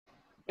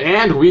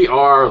And we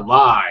are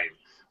live.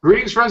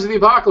 Greetings, friends of the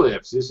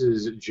apocalypse. This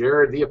is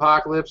Jared the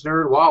Apocalypse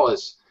Nerd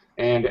Wallace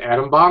and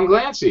Adam Bomb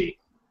Glancy.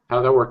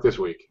 How'd that work this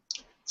week?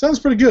 Sounds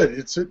pretty good.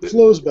 It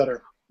flows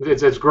better.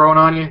 It's growing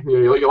on you?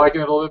 You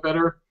liking it a little bit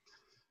better?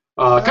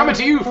 Coming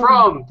to you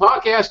from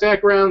Podcast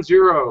at Ground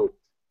Zero,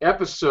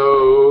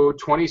 episode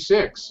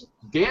 26,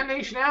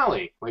 Damnation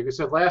Alley. Like we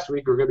said last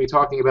week, we're going to be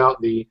talking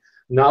about the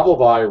novel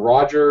by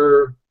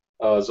Roger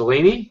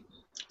Zelazny,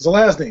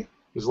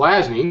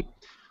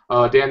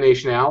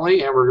 Damnation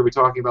Alley, and we're going to be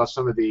talking about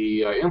some of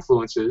the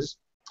influences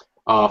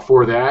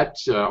for that,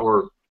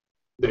 or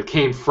that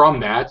came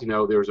from that. You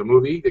know, there was a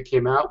movie that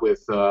came out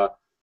with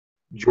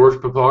George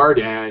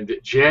Peppard and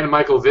Jan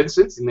Michael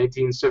Vincent in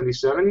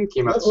 1977.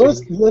 Came out.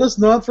 Let us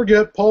not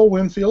forget Paul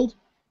Winfield.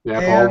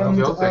 Yeah, Paul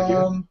Winfield. Thank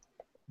you.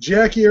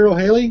 Jackie Earle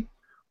Haley.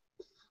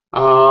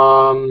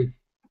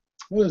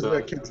 What is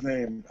that kid's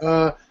name?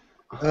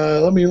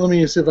 Let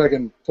me see if I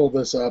can pull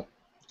this up.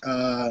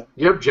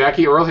 Yep,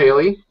 Jackie Earle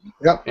Haley.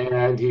 Yep.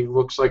 And he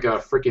looks like a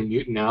freaking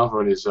mutant now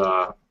for his.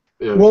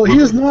 Well, he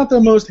is not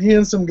the most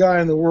handsome guy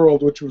in the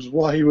world, which was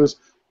why he was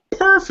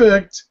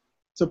perfect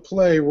to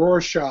play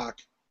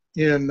Rorschach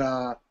in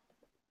The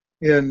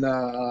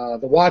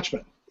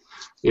Watchmen.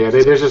 Yeah,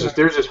 there's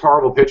this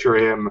horrible picture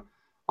of him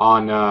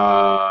on.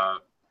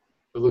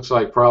 It looks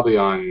like probably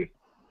on.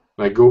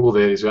 I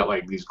googled it. He's got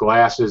like these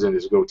glasses and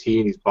his goatee,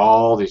 and he's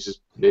bald.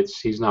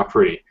 He's not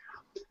pretty.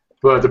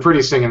 But the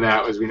prettiest thing in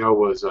that, as we know,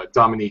 was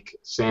Dominique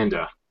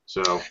Sanda.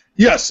 So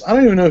yes, I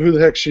don't even know who the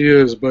heck she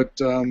is, but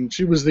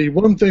she was the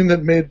one thing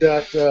that made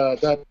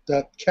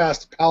that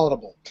cast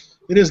palatable.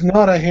 It is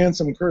not a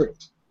handsome crew.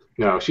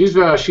 No, she was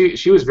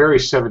very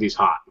 70s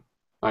hot,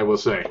 I will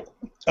say.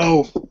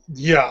 Oh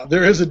yeah,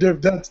 there is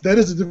that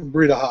is a different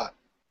breed of hot.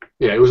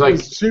 Yeah, it was like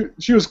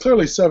she was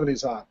clearly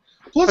 70s hot.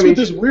 Plus, with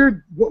this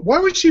weird, why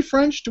was she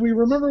French? Do we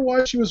remember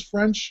why she was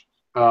French?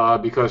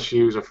 Because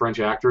she was a French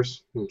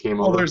actress and came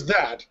over. Oh, there's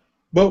that.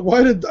 But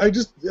why did I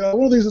just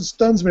one of the things that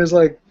stuns me is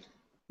like,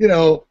 you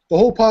know, the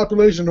whole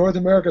population of North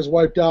America is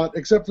wiped out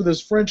except for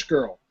this French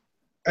girl,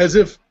 as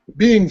if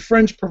being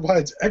French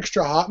provides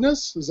extra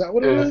hotness. Is that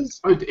what it is?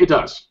 It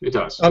does. It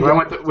does.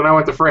 Okay. When I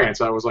went to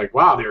France, I was like,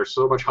 wow, they're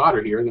so much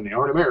hotter here than they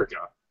are in America.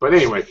 But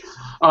anyway,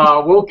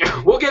 we'll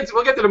get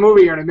to the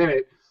movie here in a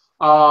minute.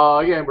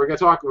 Again, we're going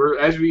to talk.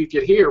 As we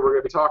get here, we're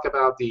going to talk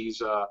about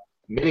these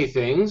many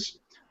things.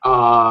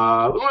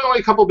 Only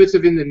a couple bits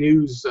of in the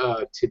news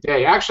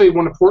today. Actually,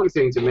 one important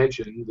thing to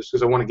mention, just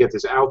because I want to get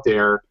this out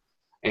there,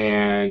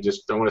 and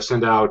just I want to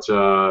send out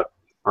our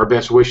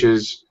best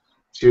wishes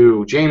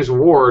to James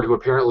Ward, who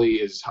apparently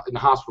is in the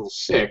hospital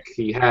sick.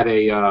 He had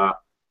I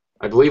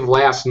believe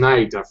last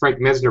night, Frank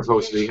Mesner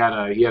posted he had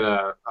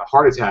a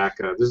heart attack.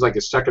 This is like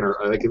a second, or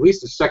like at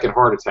least a second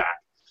heart attack.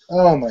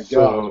 Oh my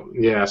God!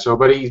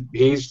 But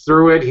he's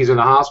through it. He's in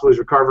the hospital. He's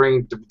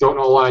recovering. Don't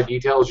know a lot of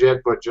details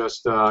yet, but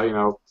just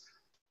not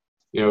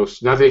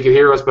that he can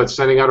hear us, but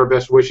sending out our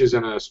best wishes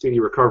and a speedy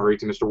recovery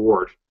to Mr.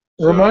 Ward.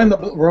 So, remind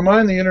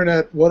the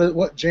internet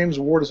what James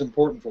Ward is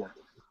important for.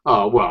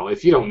 Oh well,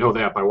 if you don't know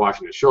that by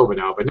watching the show, but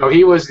no,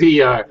 he was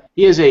he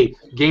is a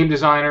game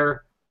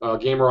designer,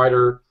 game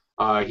writer.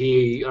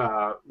 He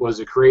was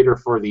a creator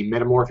for the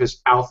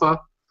Metamorphosis Alpha,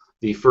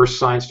 the first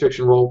science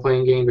fiction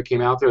role-playing game that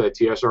came out there that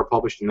TSR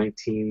published in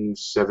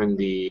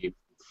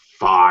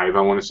 1975,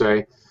 I want to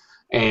say,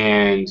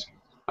 and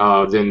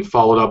then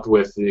followed up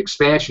with the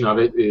expansion of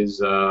it is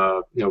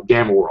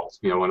Gamma World,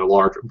 on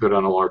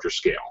a larger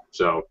scale.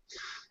 So,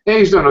 and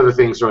he's done other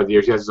things throughout the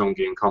years. He has his own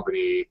game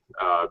company,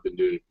 been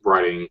doing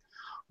writing,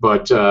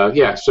 but so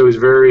he's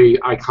very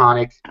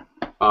iconic.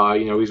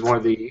 He's one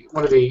of the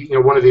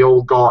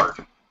old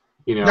guard,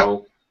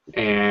 Yep.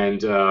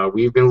 And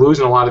we've been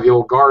losing a lot of the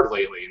old guard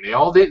lately, and they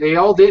all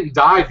didn't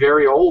die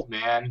very old,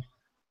 man.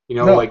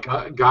 No. Like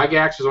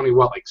Gygax was only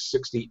like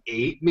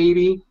 68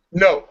 maybe.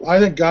 No, I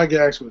think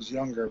Gygax was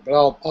younger,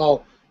 but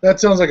that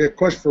sounds like a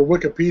question for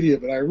Wikipedia,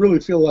 but I really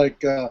feel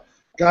like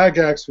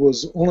Gygax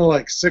was only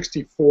like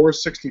 64,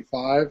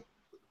 65.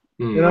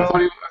 I thought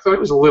he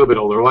was a little bit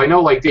older. Well, I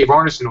know like Dave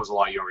Arneson was a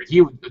lot younger.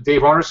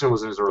 Dave Arneson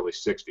was in his early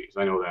 60s.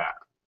 I know that.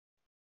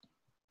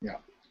 Yeah.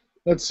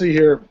 Let's see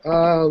here.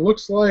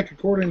 Looks like,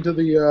 according to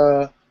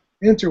the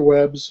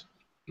interwebs,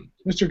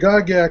 Mr.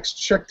 Gygax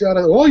checked out.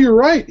 Oh, you're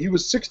right. He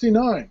was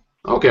 69.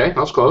 Okay, that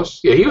was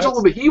close. Yeah, he was a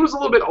little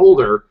bit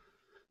older.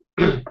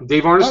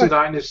 Dave Arneson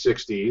died in his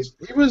 60s.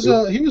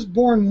 He was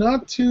born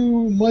not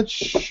too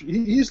much.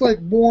 He's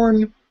like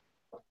born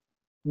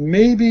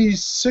maybe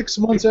 6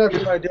 months after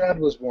my dad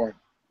was born.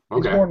 He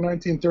was born in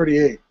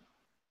 1938.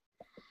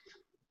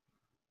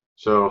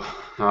 So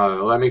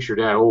that makes your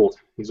dad old.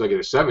 He's like in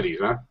his 70s,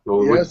 huh?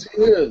 Well, yes,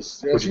 he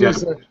is. Yes, he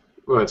is.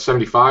 What,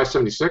 75,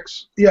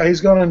 76? Yeah,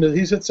 he's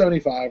hit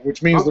 75,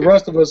 which means the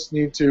rest of us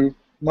need to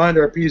mind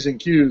our P's and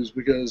Q's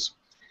because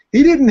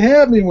he didn't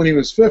have me when he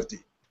was 50.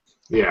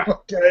 Yeah.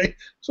 Okay,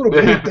 sort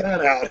of point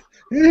that out.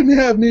 He didn't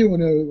have me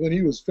when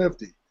he was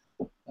 50.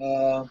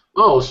 So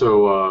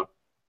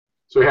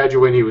So he had you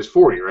when he was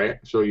 40, right?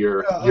 So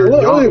you're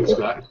young,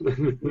 Scott.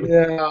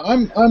 Yeah,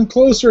 I'm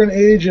closer in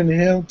age to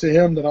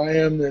him than I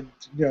am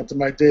to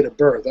my date of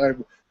birth.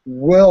 I'm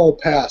well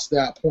past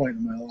that point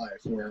in my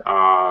life where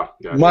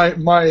gotcha.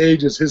 my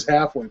age is his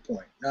halfway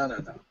point. No.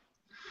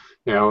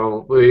 Yeah,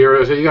 well,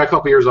 you got a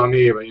couple years on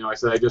me, but I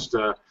said I just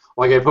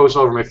like I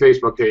posted over my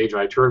Facebook page,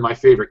 I turned my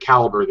favorite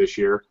caliber this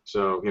year.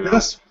 So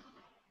Yes.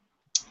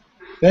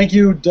 Thank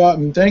you,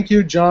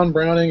 John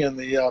Browning and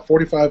the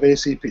 45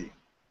 ACP.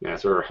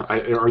 Yes, or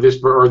this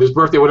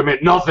birthday would have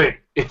meant nothing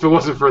if it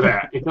wasn't for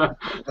that.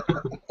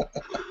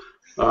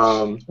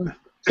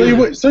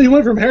 So you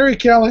went from Harry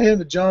Callahan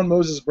to John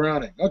Moses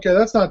Browning. Okay,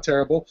 that's not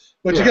terrible,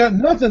 but you got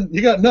nothing.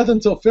 You got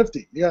nothing till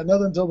 50. You got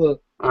nothing till the.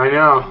 I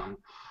know.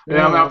 And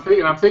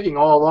I'm thinking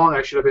all along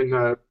I should have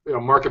been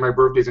marking my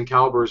birthdays and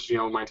calibers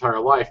my entire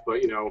life,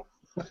 but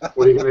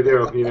what are you gonna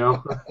do?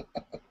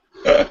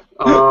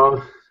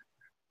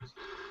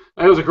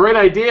 It was a great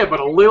idea, but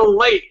a little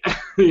late.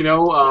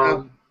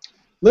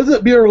 Let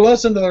it be a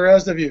lesson to the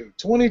rest of you.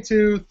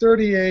 22,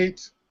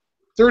 38,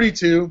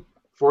 32.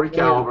 40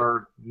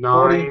 caliber,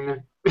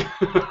 9.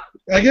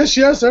 I guess,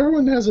 yes,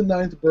 everyone has a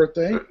 9th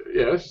birthday.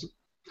 Yes.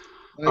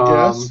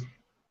 I guess.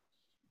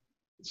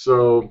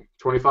 So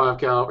 25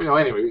 caliber.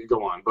 Anyway, we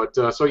go on. But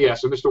so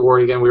Mr.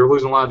 Ward, again, we were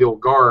losing a lot of the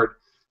old guard.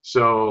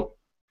 So,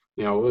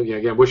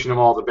 again, wishing him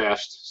all the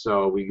best.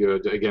 So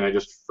again, I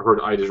just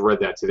read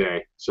that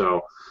today. So,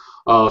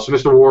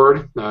 Mr.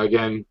 Ward,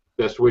 again,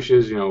 best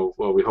wishes.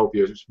 We hope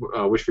you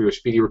wish for you a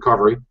speedy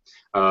recovery.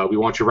 We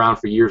want you around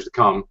for years to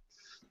come.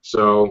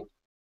 So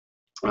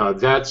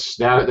that's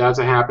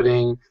a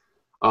happening.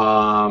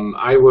 I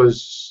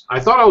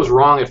thought I was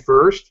wrong at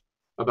first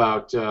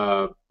about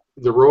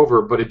the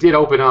Rover, but it did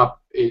open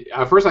up.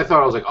 At first, I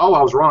thought I was like, oh,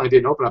 I was wrong. It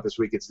didn't open up this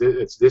week. It's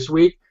this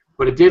week,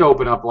 but it did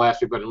open up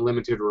last week, but in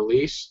limited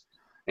release.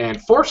 And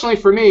fortunately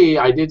for me,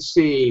 I did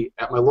see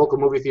at my local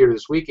movie theater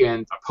this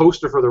weekend a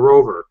poster for the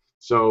Rover.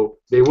 So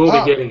they will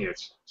be getting it.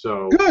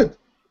 So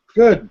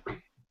good.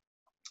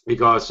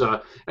 Because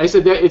I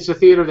said that it's a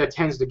theater that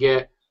tends to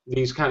get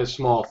these kind of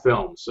small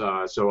films.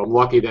 So I'm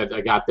lucky that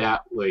I got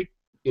that.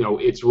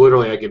 It's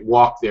literally I could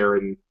walk there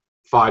in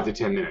 5 to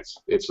 10 minutes.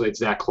 It's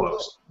that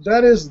close.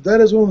 That is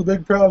one of the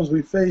big problems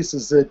we face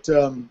is that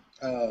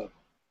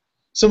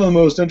some of the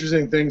most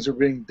interesting things are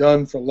being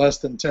done for less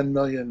than $10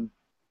 million.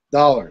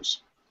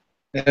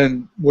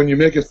 And when you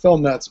make a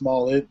film that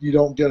small, you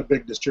don't get a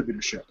big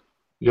distributorship.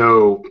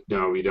 No,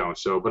 you don't.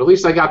 So, but at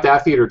least I got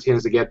that theater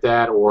tends to get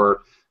that,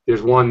 or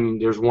there's one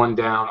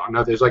down.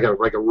 There's like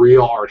a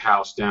real art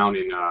house down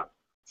in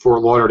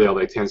Fort Lauderdale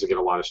that tends to get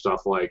a lot of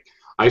stuff. Like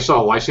I've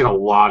seen a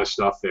lot of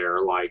stuff there.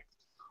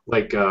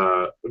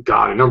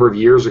 God, a number of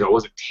years ago,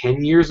 was it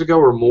 10 years ago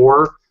or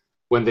more,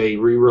 when they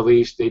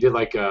re-released? They did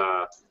I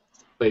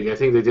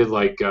think they did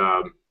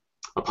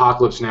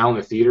Apocalypse Now in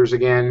the theaters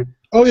again.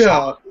 Oh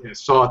yeah,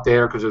 saw it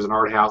there because there's an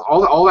art house.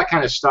 All that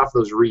kind of stuff.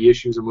 Those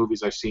reissues of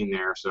movies I've seen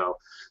there. So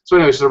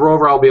anyway, the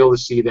Rover I'll be able to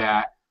see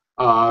that.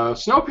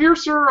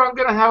 Snowpiercer I'm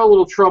gonna have a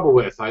little trouble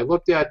with. I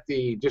looked at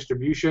the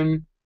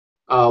distribution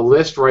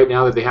list right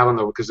now that they have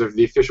because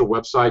the official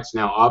website's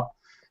now up,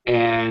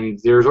 and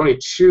there's only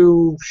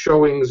 2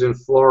 showings in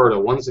Florida.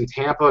 One's in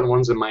Tampa and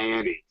one's in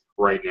Miami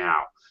right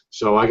now.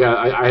 So I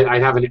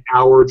have an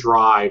hour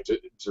drive to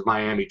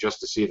Miami just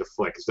to see the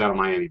flick. It's down at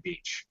Miami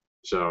Beach.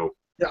 So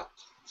yeah.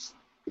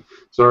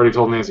 So I already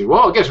told Nancy,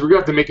 well, I guess we're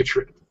going to have to make a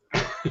trip,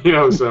 to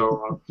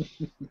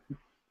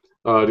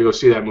go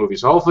see that movie.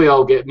 So hopefully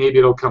maybe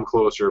it'll come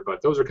closer,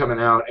 but those are coming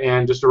out.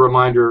 And just a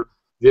reminder,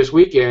 this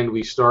weekend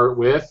we start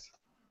with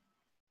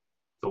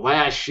The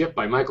Last Ship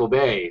by Michael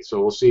Bay. So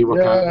we'll see what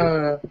kind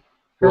of...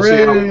 We'll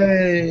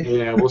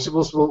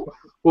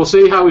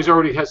see how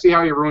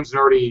he ruins an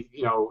already,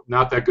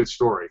 not that good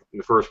story in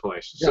the first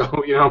place. Yeah.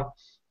 So,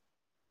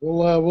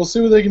 we'll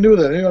see what they can do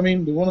with it. I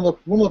mean, one of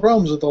the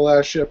problems with The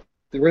Last Ship,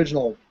 the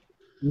original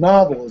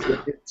novel, is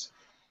that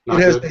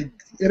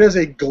it has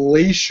a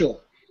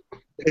glacial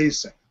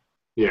pacing.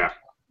 Yeah.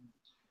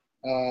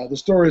 The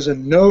story is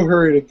in no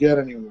hurry to get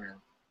anywhere,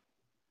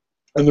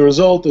 and the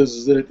result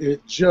is that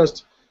it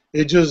just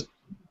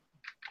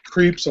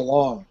creeps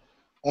along.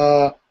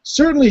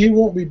 Certainly, he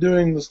won't be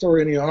doing the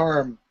story any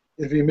harm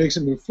if he makes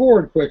it move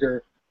forward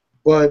quicker,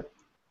 but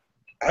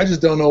I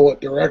just don't know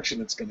what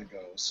direction it's going to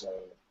go. So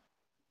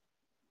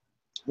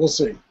we'll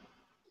see.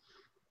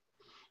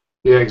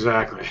 Yeah,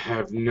 exactly. I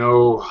have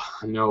no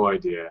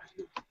idea.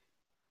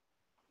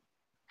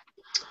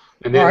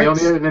 And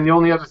then the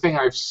only other thing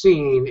I've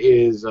seen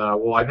is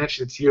I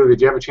mentioned it to you.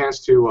 Did you have a chance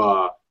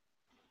to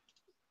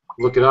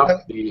look it up?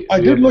 I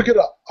did look it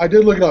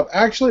up.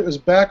 Actually, it was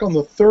back on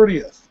the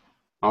 30th.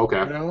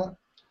 Okay.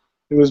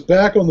 It was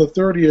back on the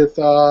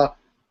 30th.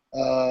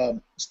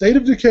 State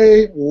of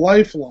Decay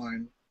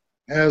Lifeline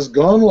has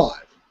gone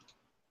live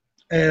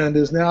and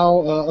is now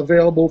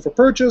available for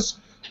purchase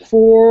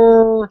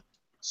for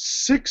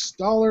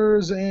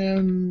 $6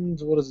 and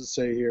what does it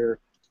say here?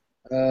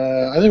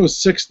 I think it was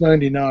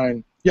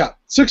 $6.99. Yeah,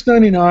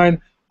 $6.99.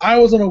 I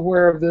was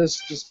unaware of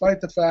this, despite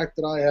the fact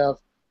that I have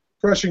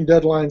crushing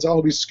deadlines,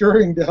 I'll be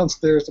scurrying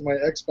downstairs to my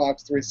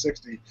Xbox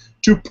 360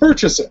 to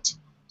purchase it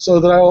so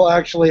that I will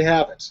actually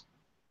have it.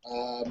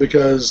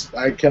 Because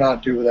I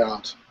cannot do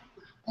without.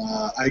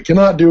 I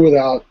cannot do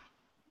without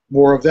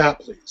more of that,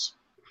 please.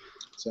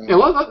 So. Yeah,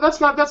 well, that's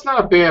not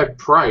a bad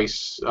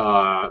price.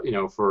 For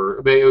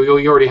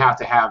you already have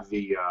to have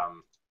the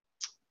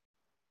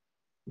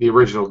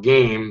original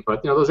game,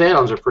 but those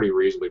add-ons are pretty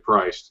reasonably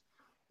priced.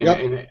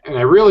 And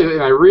I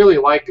really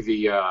like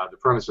the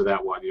premise of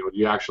that one.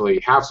 You actually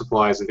have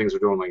supplies and things are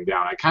dwindling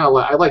down.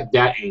 I like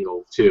that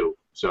angle too.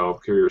 So I'm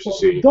curious to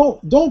see.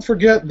 Don't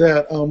forget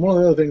that one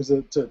of the other things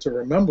to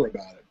remember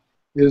about it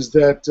is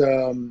that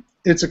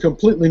it's a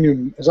completely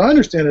new. As I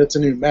understand it, it's a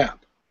new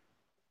map.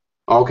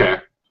 Okay.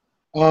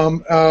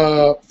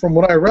 From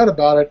what I read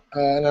about it,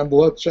 and I'm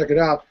going to check it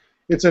out,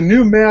 it's a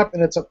new map,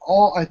 and it's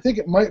I think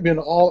it might be an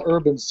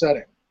all-urban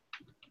setting,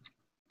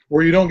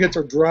 where you don't get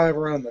to drive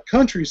around the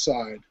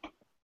countryside.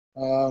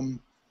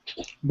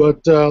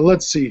 But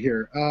let's see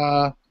here.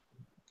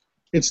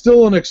 It's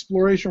still an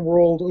exploration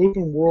world,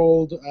 open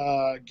world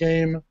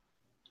game.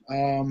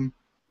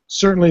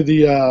 Certainly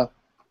the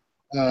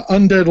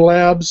Undead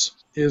Labs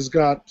has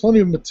got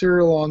plenty of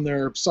material on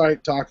their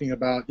site talking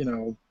about,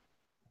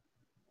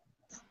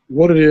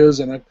 what it is,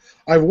 and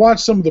I've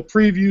watched some of the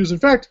previews. In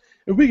fact,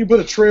 if we can put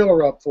a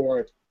trailer up for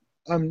it,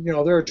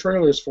 there are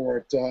trailers for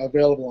it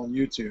available on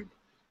YouTube,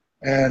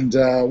 and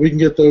we can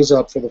get those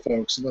up for the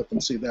folks and let them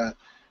see that.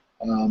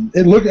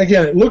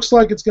 It looks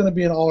like it's going to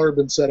be an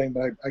all-urban setting,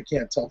 but I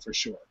can't tell for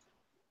sure.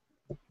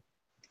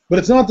 But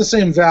it's not the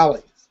same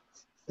valley.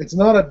 It's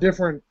not a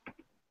different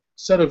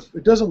set of.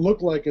 It doesn't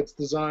look like it's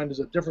designed as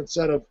a different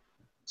set of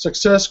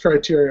success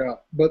criteria,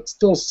 but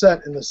still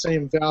set in the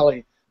same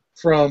valley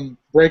from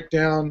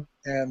Breakdown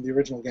and the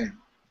original game.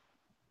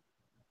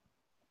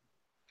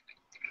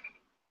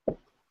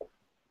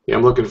 Yeah,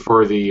 I'm looking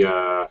for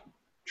the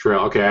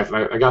trailer. Okay,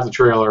 I got the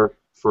trailer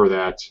for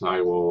that.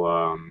 I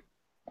will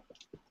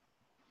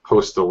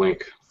post the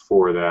link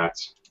for that.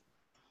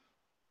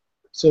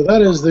 So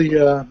that is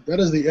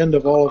the end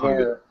of all of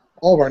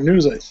our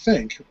news, I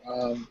think.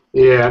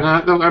 Yeah,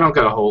 no, I don't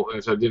got a whole. I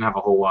didn't have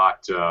a whole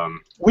lot.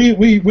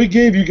 We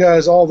gave you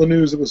guys all the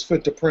news that was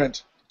fit to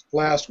print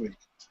last week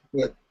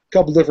with a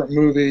couple different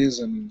movies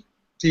and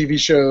TV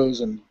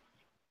shows and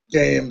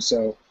games.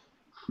 So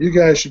you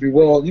guys should be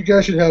You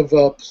guys should have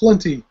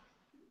plenty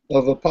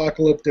of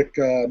apocalyptic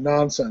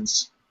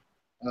nonsense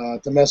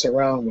to mess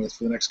around with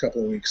for the next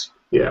couple of weeks.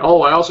 Yeah.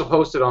 Oh, I also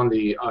posted on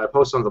the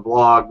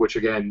blog, which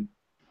again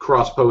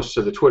cross-posts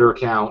to the Twitter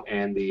account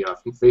and the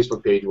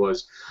Facebook page.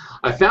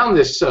 I found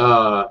this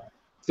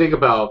thing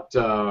about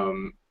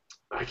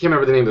I can't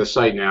remember the name of the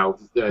site now.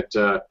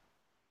 That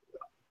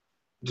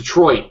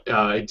Detroit.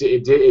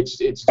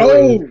 It's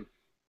doing.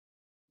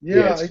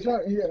 Yeah.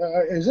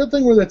 Is that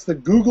thing where that's the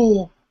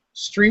Google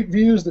Street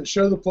Views that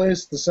show the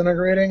place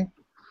disintegrating?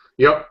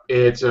 Yep.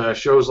 It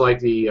shows like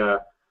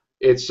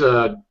it's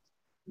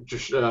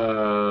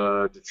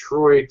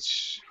Detroit.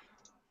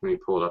 Let me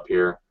pull it up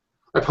here.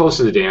 I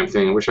posted the damn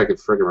thing. I wish I could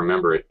friggin'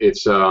 remember it.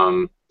 It's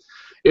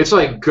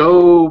like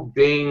Go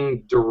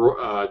Bing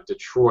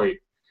Detroit.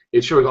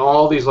 It's showing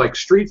all these like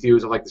street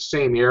views of like the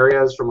same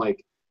areas from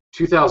like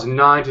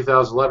 2009,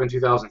 2011,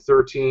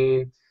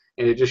 2013,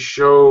 and it just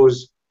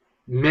shows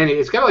many.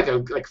 It's got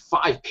like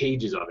 5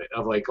 pages of it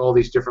of like all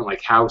these different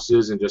like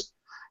houses and just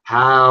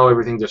how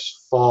everything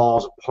just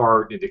falls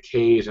apart and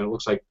decays and it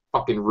looks like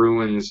fucking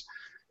ruins.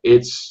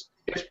 It's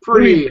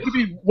pretty.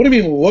 What do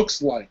you mean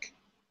looks like?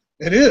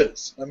 It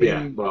is. I mean,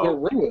 yeah, they're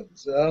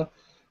ruins.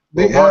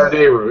 Modern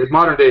day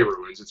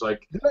ruins. It's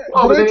like,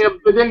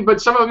 but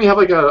some of them you have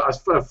like a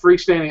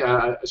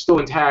freestanding, still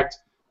intact,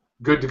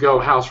 good to go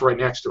house right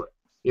next to it.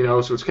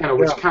 So it's kind of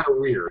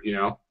weird.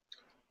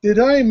 Did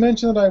I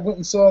mention that I went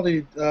and saw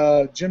the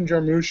Jim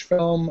Jarmusch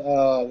film,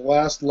 The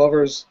Last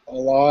Lovers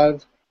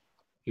Alive?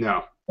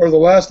 No. Or The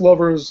Last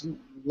Lovers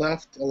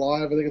Left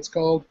Alive, I think it's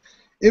called.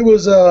 It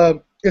was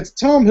it's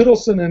Tom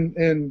Hiddleston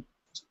and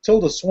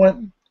Tilda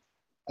Swinton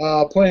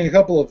playing a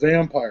couple of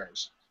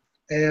vampires.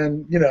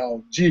 And,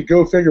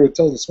 go figure with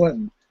Tilda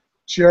Swinton.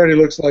 She already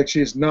looks like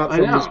she's not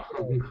from this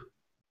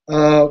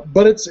world.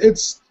 But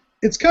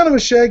it's kind of a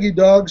Shaggy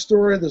Dog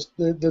story.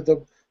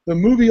 The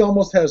movie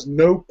almost has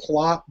no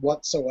plot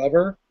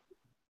whatsoever.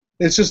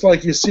 It's just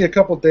like you see a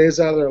couple days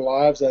out of their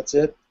lives, that's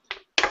it.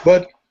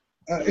 But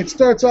it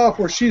starts off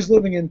where she's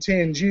living in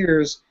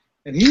Tangiers,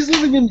 and he's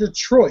living in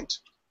Detroit.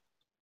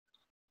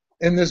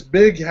 In this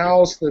big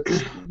house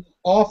that's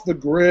off the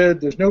grid.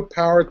 There's no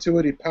power to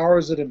it. He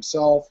powers it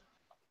himself.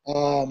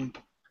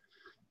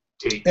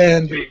 Take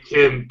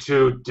him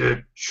to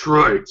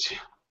Detroit.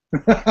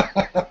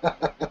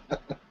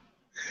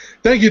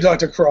 Thank you,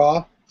 Dr.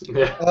 Craw.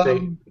 Yeah,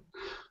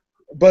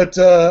 but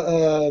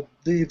the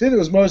thing that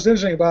was most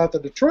interesting about the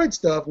Detroit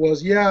stuff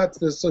was, it's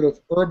this sort of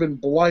urban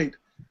blight,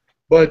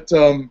 but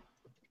throughout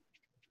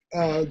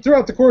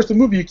the course of the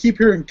movie, you keep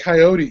hearing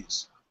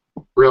coyotes.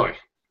 Really?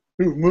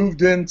 Who've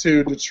moved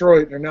into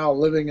Detroit and are now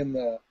living in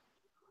the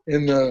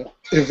in the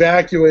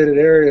evacuated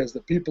areas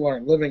that people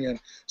aren't living in.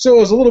 So it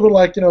was a little bit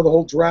like, the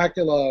whole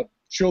Dracula,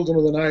 Children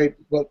of the Night,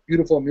 what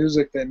beautiful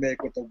music they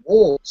make with the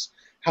wolves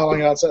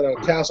howling outside of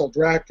Castle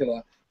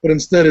Dracula, but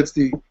instead it's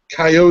the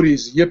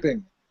coyotes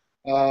yipping,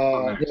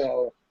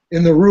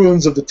 in the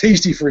ruins of the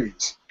Tasty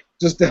Freeze,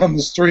 just down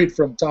the street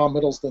from Tom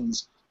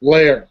Hiddleston's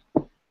lair.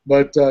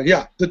 But,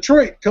 yeah,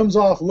 Detroit comes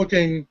off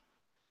looking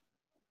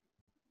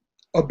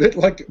a bit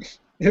like,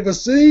 if a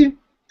city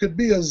could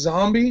be a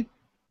zombie,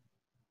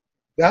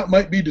 that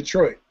might be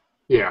Detroit.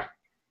 Yeah. It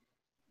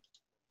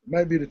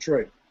might be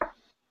Detroit.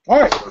 All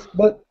right,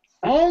 but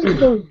on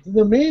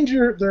the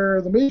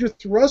major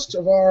thrust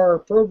of our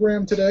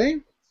program today,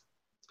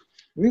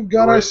 we've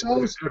got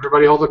ourselves.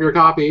 Everybody, hold up your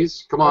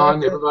copies. Come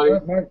on, everybody.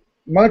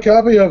 My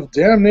copy of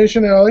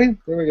Damnation Alley.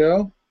 There we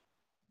go.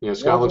 Yeah,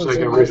 Scott looks like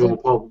an original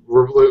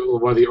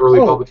one of the early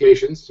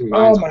publications.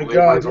 Oh my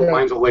God!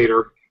 Mine's a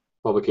later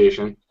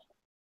publication.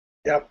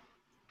 Yep.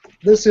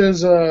 This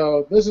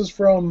is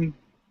from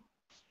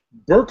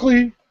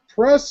Berkeley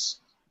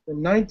Press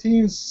from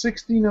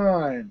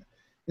 1969.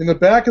 In the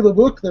back of the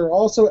book, they're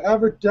also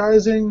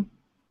advertising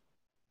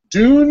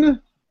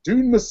Dune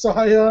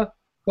Messiah, a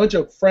bunch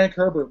of Frank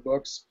Herbert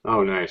books.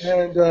 Oh, nice.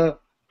 And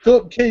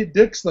Philip K.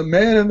 Dick's The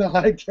Man in the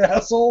High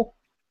Castle,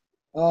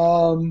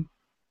 and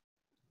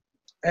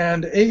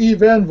A.E.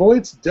 Van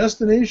Voigt's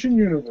Destination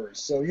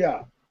Universe. So,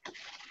 yeah,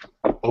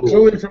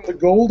 clearly from the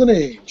Golden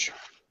Age.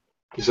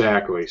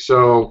 Exactly.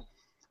 So,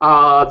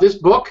 this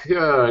book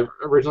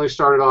originally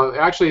started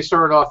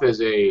off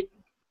as a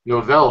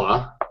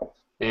novella,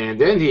 and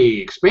then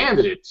he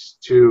expanded it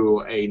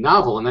to a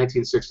novel in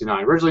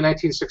 1969. Originally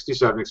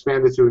 1967,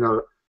 expanded to a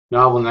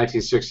novel in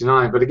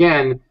 1969. But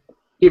again,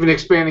 even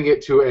expanding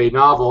it to a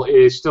novel, it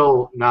is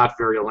still not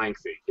very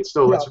lengthy. It's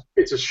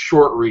a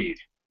short read.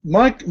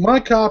 My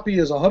copy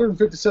is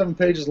 157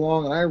 pages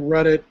long, and I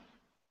read it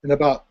in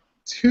about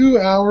 3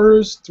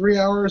 hours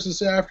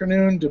this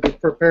afternoon to be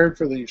prepared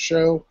for the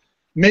show.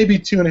 Maybe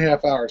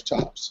 2.5 hours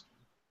tops.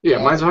 Yeah,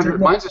 mine's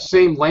the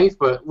same length,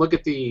 but look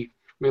at the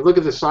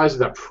size of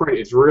that print.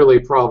 It's really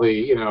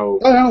probably Oh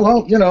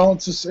well,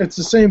 it's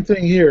the same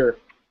thing here.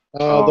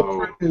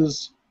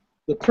 The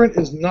print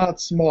is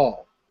not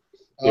small.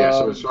 Yeah,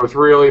 so it's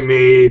really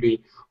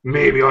maybe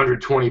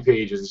 120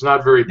 pages. It's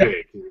not very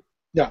big.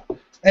 Yeah,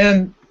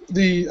 and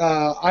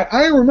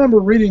I remember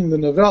reading the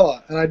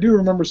novella, and I do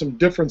remember some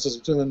differences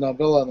between the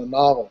novella and the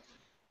novel.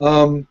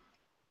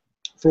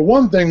 For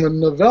one thing,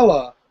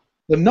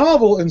 the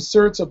novel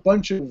inserts a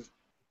bunch of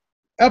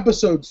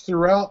episodes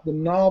throughout the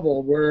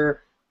novel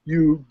where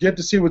you get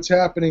to see what's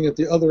happening at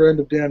the other end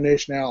of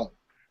Damnation Alley.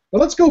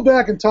 But let's go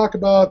back and talk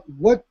about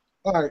what.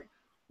 All right.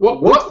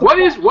 What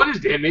is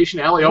Damnation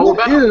Alley all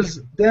about? What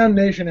is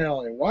Damnation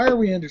Alley? Why are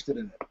we interested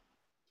in it?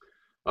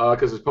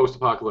 Because it's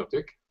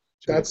post-apocalyptic.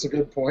 That's a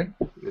good point.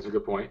 It's a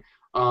good point.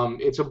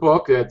 It's a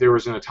book that there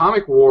was an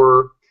atomic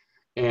war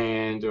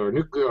or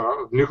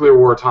nuclear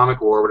war,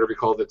 atomic war, whatever you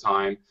call it at the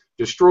time,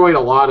 destroyed a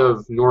lot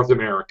of North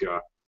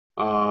America.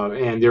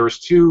 And there was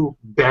two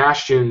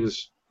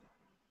bastions,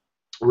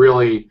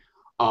 really,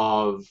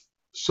 of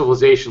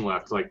civilization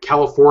left, like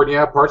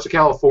California, parts of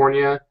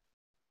California,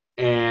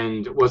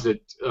 and was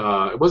it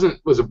Boston?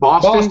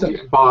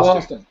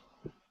 Boston.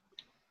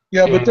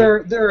 Yeah, but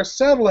there are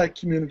satellite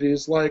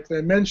communities, like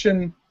they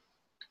mention.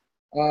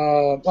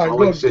 They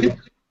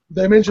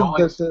mentioned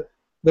that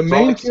the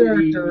main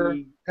character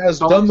has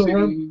done the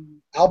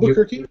run.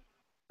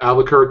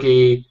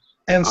 Albuquerque,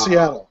 and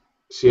Seattle.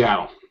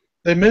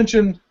 They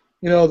mentioned,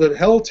 that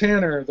Hell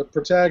Tanner, the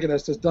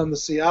protagonist, has done the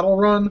Seattle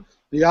run,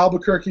 the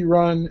Albuquerque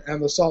run,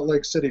 and the Salt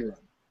Lake City run.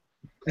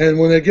 And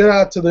when they get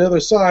out to the other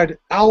side,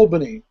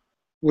 Albany,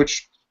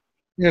 which,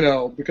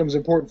 becomes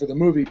important for the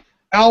movie,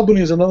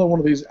 Albany is another one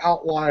of these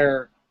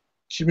outlier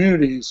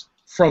communities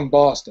from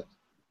Boston.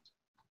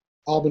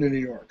 Albany, New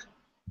York.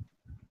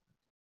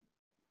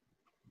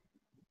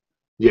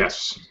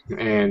 Yes,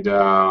 and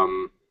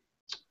what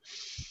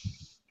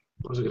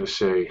was I going to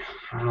say?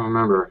 I don't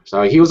remember.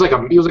 So he was like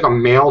a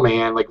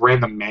mailman, like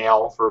ran the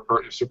mail for a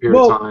period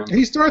of time.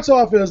 He starts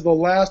off as the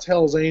last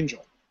Hell's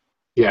Angel.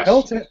 Yes.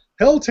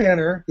 Hell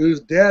Tanner, whose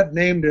dad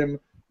named him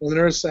when the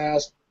nurse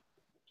asked,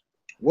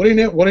 "What do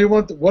you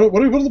want? What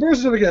do you put in the birth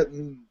certificate?"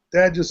 And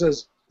Dad just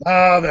says,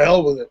 "The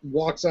hell with it," and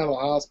walks out of the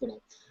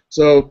hospital.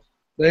 So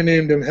they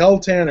named him Hell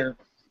Tanner.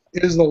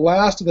 It is the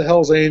last of the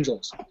Hell's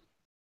Angels,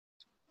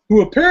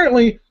 who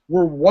apparently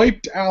were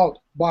wiped out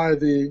by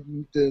the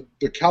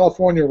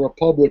California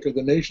Republic, or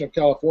the nation of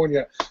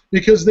California,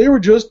 because they were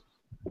just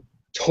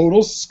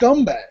total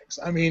scumbags.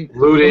 I mean,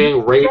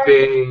 looting,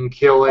 raping,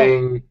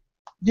 killing.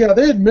 Yeah,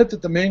 they admit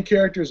that the main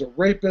character is a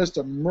rapist,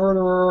 a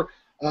murderer,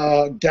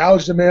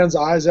 gouged a man's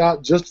eyes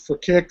out just for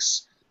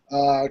kicks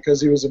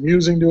because he was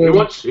amusing to him.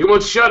 He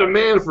once shot a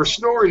man for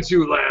snoring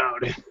too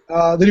loud.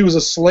 That he was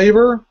a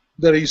slaver,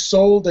 that he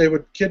sold. They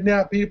would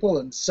kidnap people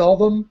and sell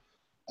them,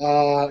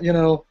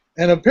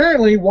 And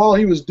apparently, while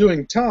he was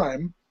doing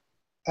time,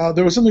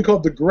 there was something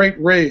called the Great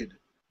Raid,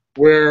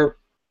 where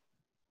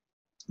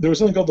there was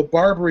something called the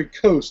Barbary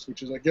Coast,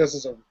 which is, I guess,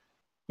 is a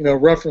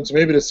reference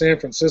maybe to San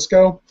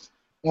Francisco.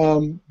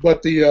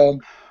 But the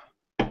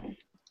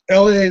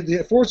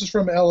the forces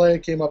from LA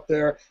came up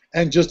there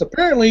and just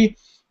apparently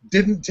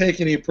didn't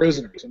take any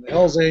prisoners, and the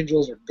Hells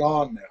Angels are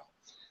gone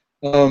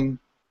now.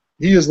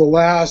 He is the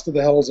last of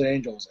the Hells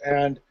Angels,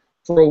 and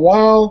for a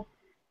while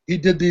he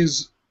did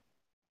these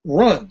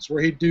runs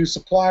where he'd do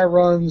supply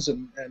runs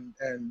and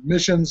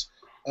missions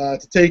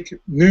to take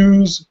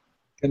news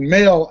and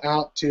mail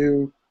out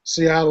to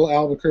Seattle,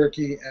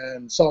 Albuquerque,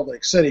 and Salt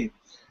Lake City.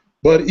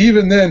 But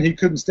even then, he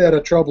couldn't stay out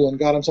of trouble and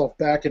got himself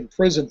back in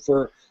prison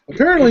for,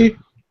 apparently,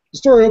 the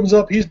story opens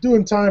up, he's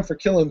doing time for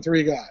killing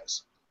 3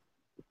 guys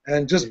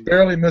and just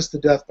barely missed the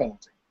death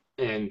penalty.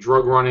 And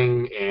drug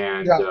running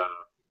and... Yeah.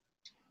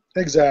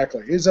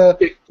 Exactly. He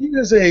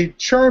is a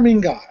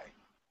charming guy.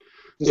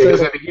 Yeah,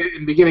 because in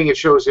the beginning it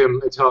tells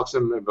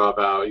him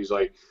about he's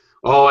like,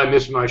 oh, I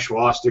miss my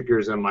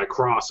swastikas and my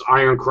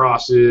iron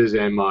crosses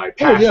and my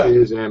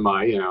patches and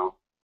my,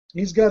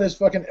 He's got his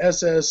fucking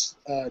SS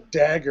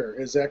dagger,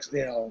 in his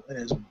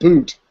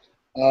boot,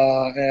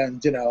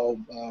 and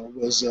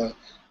was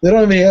they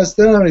don't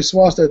have any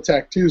swastika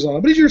tattoos on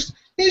him, but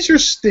he's your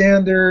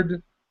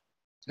standard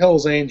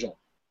Hell's Angel.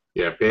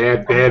 Yeah,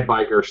 bad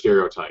biker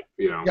stereotype,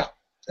 Yeah,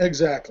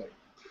 exactly,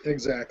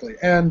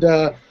 and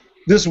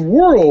this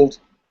world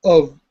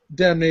of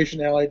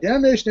Damnation Alley.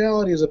 Damnation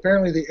Alley is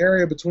apparently the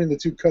area between the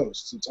 2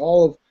 coasts. It's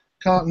all of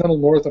continental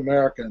North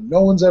America.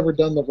 No one's ever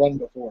done the run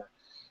before.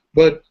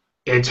 But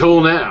until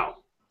now,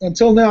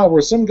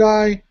 where some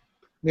guy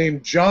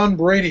named John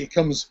Brady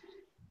comes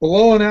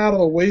blowing out of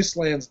the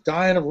wastelands,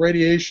 dying of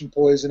radiation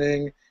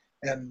poisoning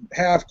and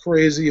half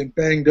crazy and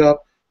banged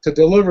up to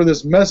deliver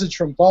this message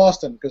from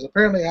Boston, because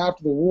apparently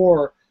after the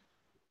war,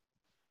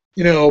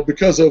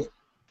 because of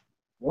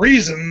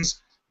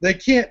reasons, they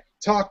can't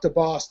talk to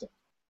Boston.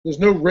 There's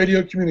no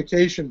radio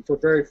communication for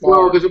very far.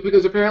 Well,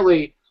 because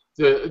apparently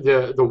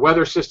the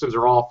weather systems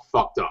are all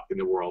fucked up in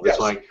the world. Yes.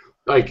 It's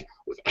like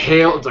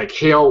hail. It's like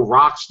hail,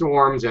 rock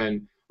storms,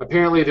 and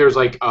apparently there's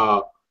like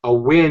a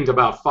wind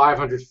about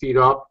 500 feet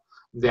up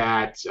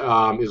that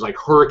is like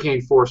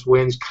hurricane force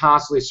winds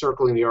constantly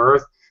circling the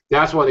Earth.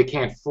 That's why they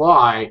can't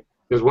fly.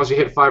 Because once you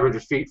hit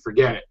 500 feet,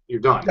 forget it.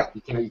 You're done. Yeah.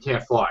 You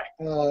can't fly.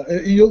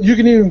 You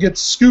can even get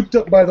scooped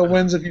up by the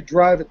winds if you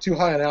drive at too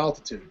high an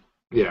altitude.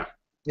 Yeah.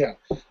 Yeah.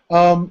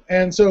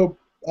 And so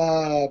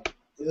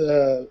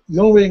the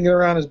only way you can get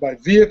around is by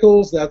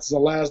vehicles. That's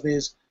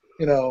Zelazny's,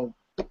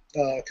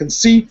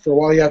 conceit for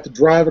why you have to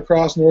drive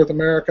across North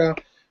America,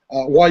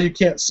 why you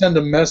can't send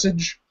a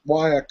message,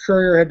 why a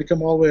courier had to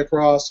come all the way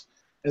across,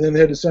 and then they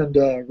had to send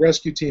a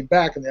rescue team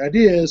back. And the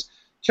idea is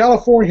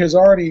California has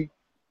already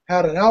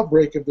had an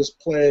outbreak of this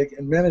plague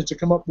and managed to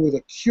come up with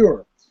a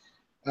cure.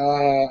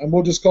 And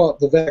we'll just call it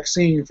the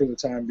vaccine for the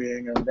time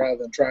being, rather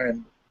than try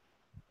and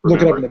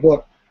look it up in the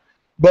book.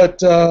 But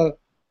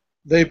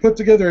they put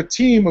together a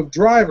team of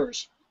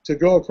drivers to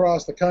go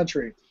across the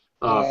country.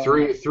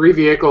 Three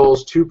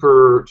vehicles, two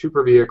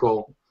per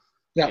vehicle.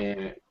 Yeah.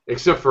 And,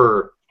 except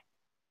for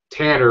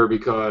Tanner,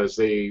 because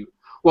the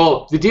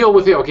deal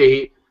with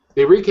it.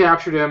 They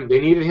recaptured him.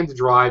 They needed him to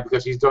drive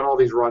because he's done all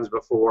these runs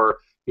before.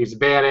 He's a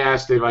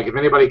badass. They if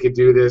anybody could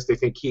do this, they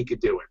think he could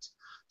do it.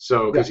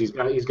 So because he's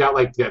got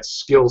like that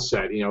skill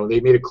set. They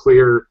made it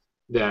clear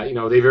that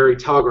they very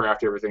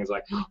telegraphed everything. It's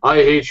like, I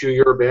hate you.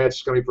 You're a bad,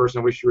 scummy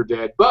person. I wish you were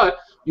dead. But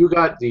you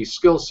got the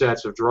skill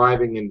sets of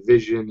driving and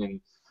vision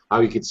and how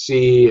you could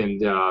see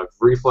and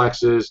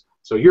reflexes.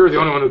 So you're the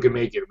only one who can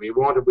make it.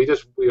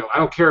 I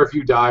don't care if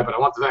you die, but I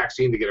want the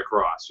vaccine to get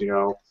across.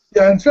 Yeah.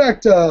 In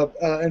fact,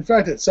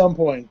 at some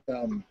point,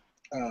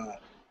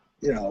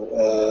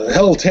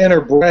 Hell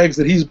Tanner brags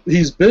that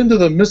he's been to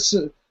the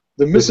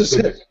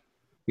Mississippi.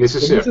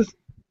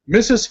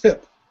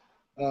 Mississippi.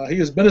 He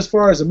has been as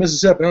far as the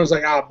Mississippi, and I was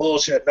like,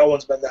 bullshit. No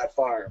one's been that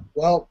far.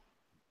 Well,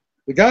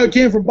 the guy who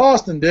came from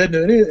Boston did,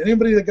 and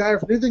anything a guy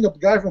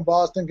from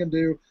Boston can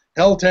do,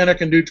 Hell Tanner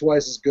can do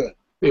twice as good.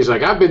 He's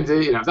like, I've been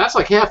to, that's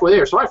like halfway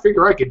there, so I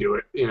figure I could do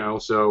it,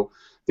 So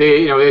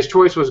his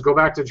choice was go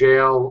back to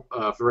jail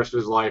for the rest of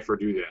his life or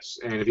do this,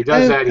 and if he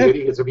does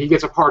he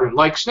gets a pardon,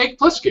 like Snake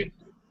Plissken.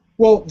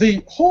 Well,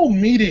 the whole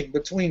meeting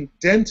between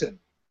Denton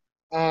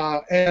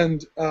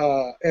and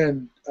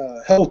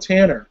Hell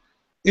Tanner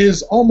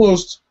is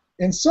almost,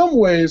 in some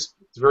ways,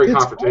 it's very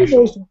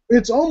confrontational.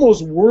 It's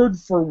almost word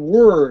for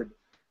word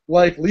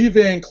like Lee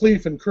Van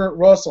Cleef and Kurt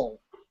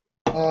Russell.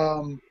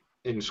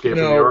 In Escape from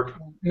New York?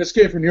 In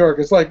Escape from New York.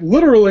 It's like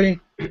literally...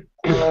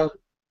 I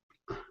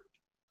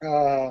have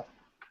a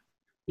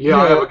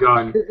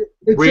gun.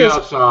 Wait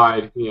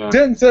outside. Yeah.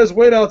 Denton says,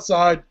 wait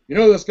outside.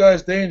 This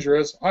guy's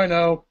dangerous. I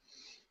know.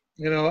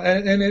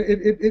 And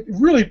it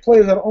really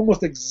plays out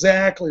almost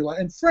exactly like...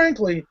 And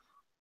frankly,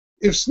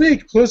 if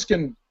Snake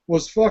Plissken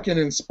was fucking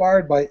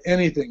inspired by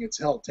anything, it's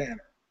Hell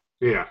Tanner.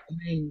 Yeah. I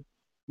mean,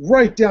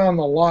 right down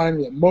the line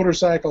with the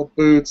motorcycle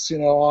boots,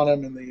 on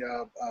him, and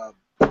the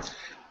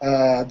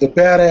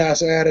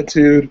badass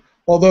attitude.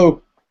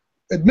 Although,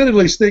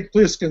 admittedly, Snake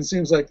Plissken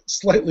seems like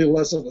slightly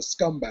less of a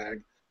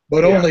scumbag,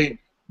 but only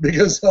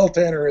because Hell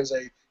Tanner is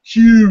a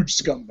huge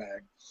scumbag.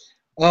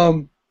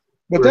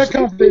 But that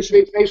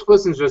confrontation, Space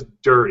Glisten's just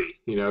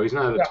dirty. You know, he's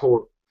not a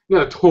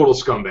total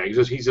scumbag.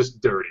 He's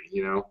just dirty.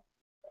 You know.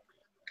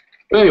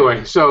 But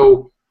anyway,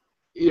 so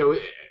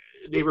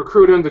they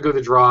recruit him to go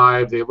the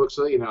drive. They look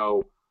so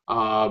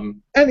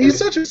and he's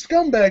such a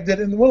scumbag that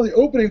in one of the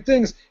opening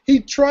things he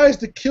tries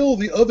to kill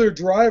the other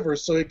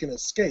drivers so he can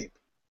escape.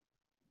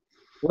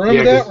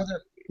 Remember that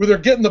where they're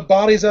getting the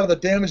bodies out of the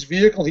damaged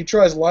vehicle? He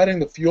tries lighting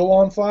the fuel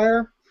on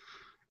fire.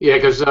 Yeah,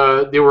 because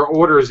there were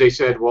orders. They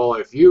said, well,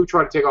 if you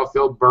try to take off,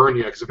 they'll burn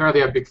you. Because apparently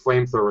they have big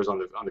flamethrowers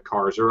on the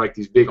cars. They're like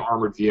these big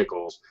armored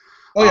vehicles.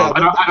 Oh yeah,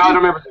 I don't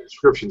remember the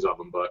descriptions of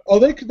them, but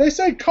they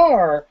say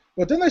car,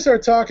 but then they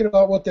start talking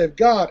about what they've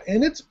got,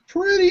 and it's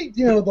pretty.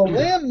 The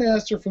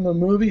Landmaster from the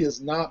movie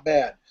is not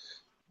bad.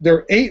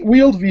 They're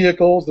 8-wheeled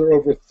vehicles. They're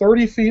over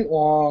 30 feet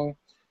long.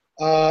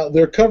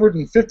 They're covered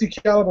in 50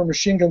 caliber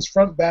machine guns,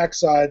 front, back,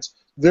 sides.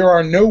 There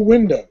are no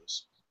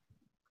windows.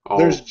 Oh.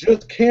 There's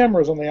just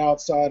cameras on the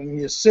outside, and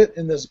you sit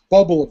in this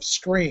bubble of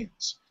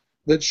screens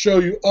that show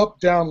you up,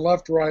 down,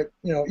 left, right,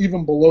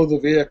 even below the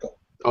vehicle.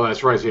 Oh,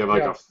 that's right. So you have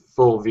a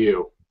full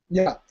view.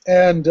 Yeah,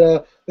 and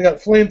they got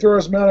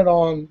flamethrowers mounted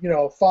on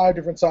 5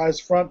 different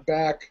sides: front,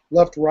 back,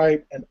 left,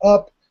 right, and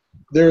up.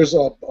 There's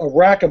a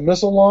rack of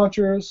missile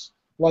launchers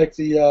like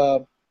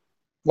on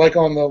the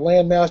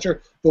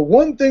Landmaster. The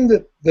one thing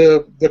that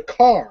the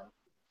car,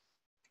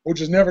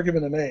 which is never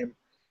given a name,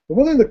 the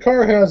one thing the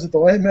car has that the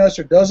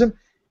Landmaster doesn't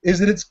is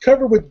that it's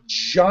covered with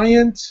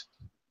giant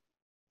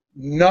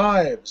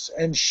knives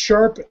and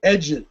sharp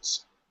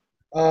edges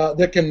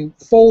that can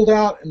fold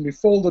out and be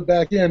folded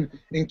back in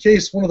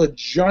case one of the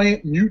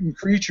giant mutant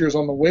creatures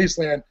on the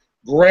wasteland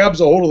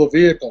grabs a hold of the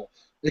vehicle.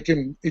 It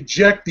can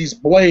eject these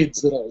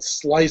blades that'll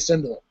slice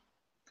into them.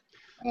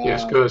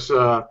 Yes, because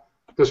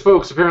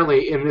folks,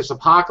 apparently in this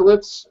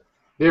apocalypse,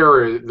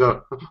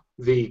 the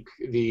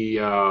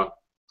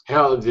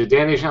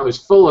Damnation Hell is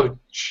full of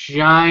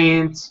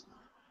giant,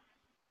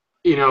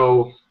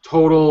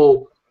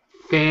 total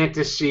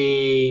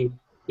fantasy,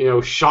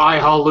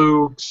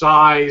 Shai-Hulud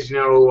size,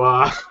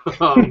 I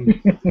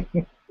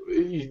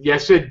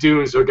said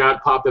Dune, so it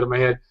got popped out of my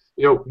head.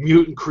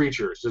 Mutant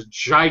creatures, just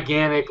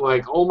gigantic,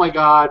 like, oh my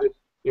god,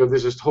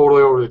 this is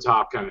totally over the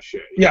top kind of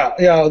shit. Yeah.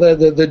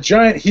 The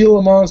giant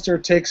Gila monster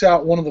takes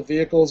out one of the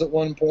vehicles at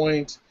one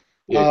point.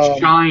 Yeah, it's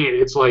giant.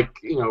 It's like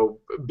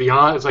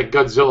beyond. It's like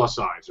Godzilla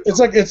size. I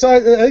think it's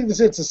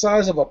the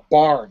size of a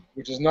barn,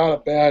 which is not a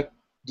bad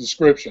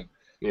description.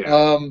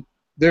 Yeah.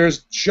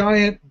 There's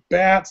giant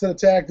bats that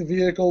attack the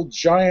vehicle,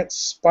 giant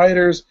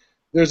spiders.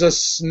 There's a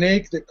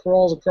snake that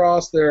crawls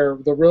across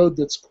the road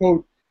that's,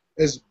 quote,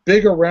 as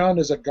big around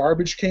as a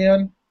garbage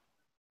can.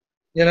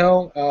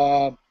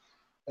 So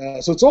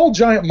it's all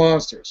giant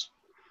monsters.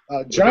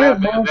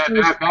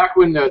 Monsters. Back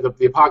when the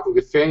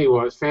apocalyptic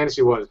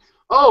fantasy was,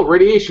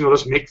 radiation will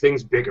just make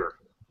things bigger.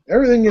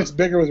 Everything gets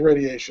bigger with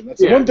radiation. That's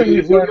the one thing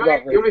we've learned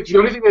about radiation. The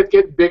only thing that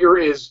gets bigger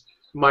is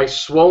my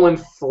swollen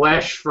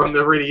flesh from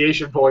the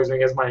radiation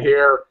poisoning as my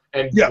hair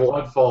and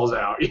blood falls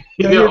out.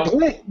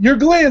 Your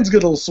glands get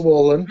a little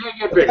swollen. They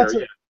get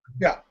bigger,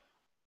 yeah.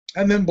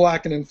 And then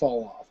blacken and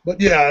fall off. But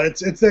yeah,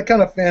 it's that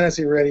kind of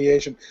fantasy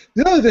radiation.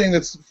 The other thing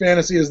that's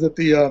fantasy is that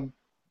the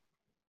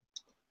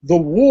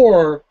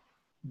war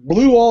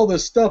blew all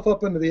this stuff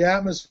up into the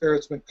atmosphere.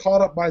 It's been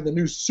caught up by the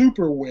new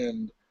super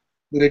wind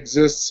that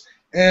exists.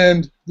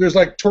 And there's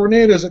like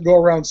tornadoes that go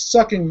around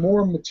sucking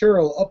more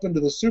material up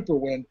into the super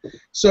wind.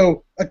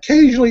 So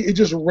occasionally it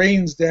just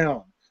rains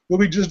down. We'll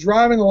be just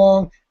driving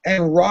along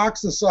and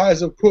rocks the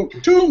size of, quote,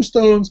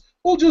 tombstones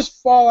will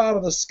just fall out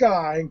of the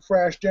sky and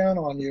crash down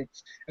on you.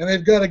 And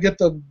they've got to get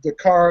the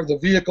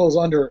vehicles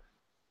under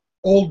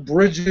old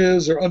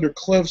bridges or under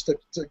cliffs to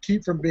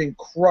keep from being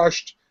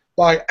crushed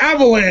by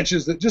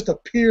avalanches that just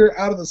appear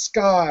out of the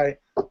sky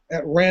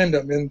at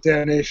random in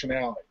Damnation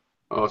Alley.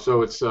 Oh,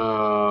 so it's,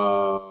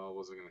 what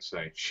was I going to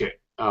say? Shit.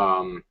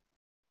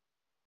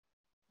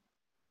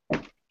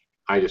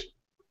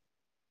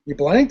 You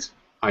blanked?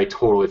 I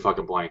totally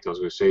fucking blanked. I was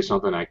going to say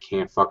something I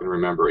can't fucking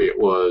remember. It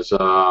was,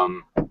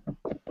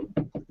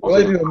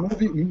 related to a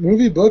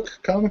movie book,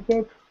 comic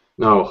book?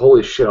 No,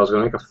 holy shit, I was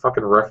going to make a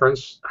fucking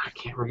reference. I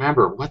can't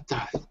remember. What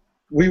the?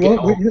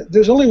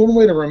 There's only one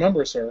way to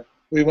remember, sir.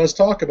 We must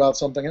talk about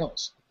something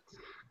else.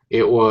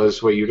 It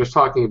was, you're just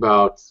talking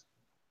about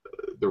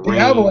the rain.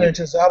 The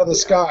avalanches out of the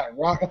sky.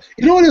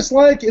 You know what it's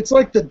like? It's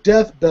like the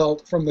death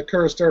belt from the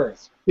Cursed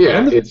Earth. Yeah,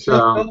 remember the death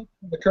belt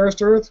from the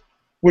Cursed Earth?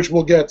 Which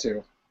we'll get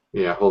to.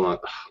 Yeah, hold on.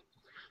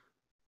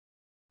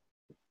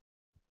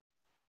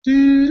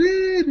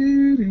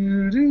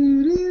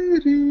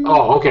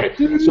 Oh, okay.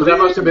 So that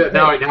must have been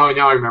now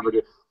I remembered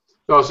it.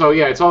 So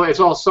yeah, it's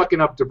all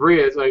sucking up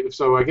debris. It's like,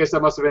 so I guess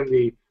that must have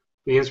been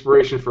the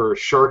inspiration for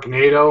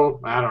Sharknado.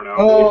 I don't know.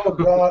 Oh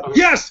god.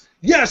 Yes,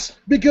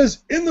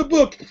 because in the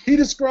book he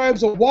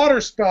describes a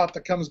water spout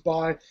that comes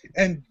by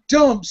and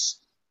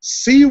dumps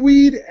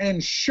seaweed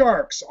and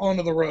sharks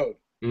onto the road.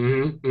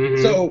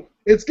 Mm-hmm. So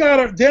it's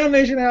got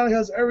Damnation Alley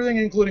has everything,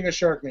 including a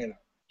Sharknado.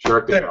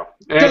 Sharknado.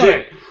 That's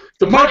it.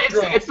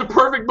 It's the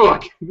perfect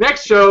book.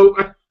 Next show.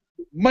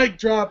 mic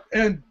drop,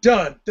 and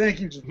done. Thank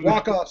you. Just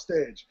walk off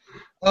stage.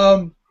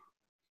 Yeah,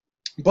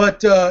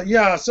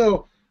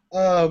 so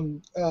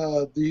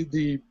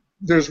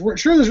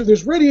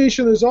there's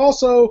radiation. There's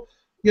also,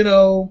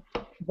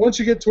 once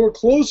you get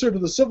closer to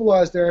the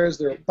civilized areas,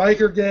 there are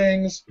biker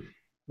gangs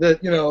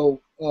that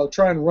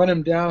try and run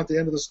him down at the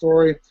end of the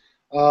story.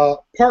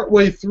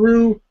 Partway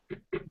through,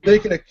 they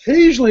can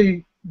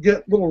occasionally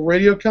get little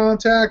radio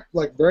contact,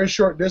 like very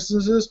short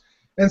distances,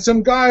 and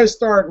some guys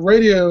start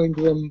radioing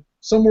them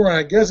somewhere,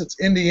 I guess it's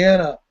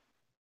Indiana,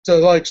 to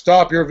like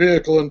stop your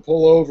vehicle and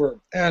pull over.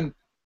 And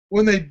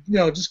when they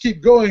just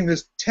keep going,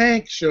 this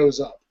tank shows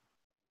up.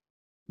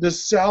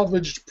 This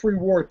salvaged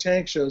pre-war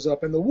tank shows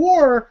up, and the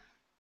war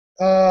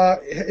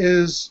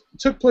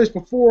took place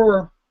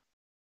before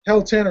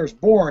Hal Tanner's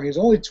born. He's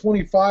only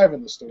 25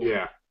 in the story.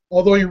 Yeah.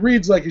 Although he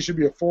reads like he should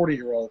be a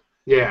 40-year-old.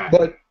 Yeah.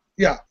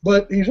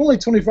 But he's only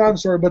 25 in the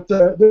story. But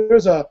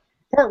there's a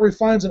part where he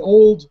finds an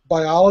old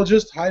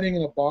biologist hiding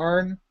in a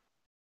barn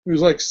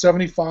who's like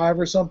 75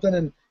 or something,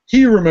 and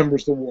he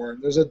remembers the war.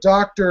 And there's a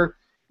doctor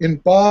in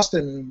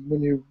Boston,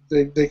 when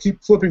they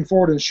keep flipping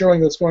forward and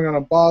showing what's going on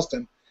in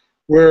Boston,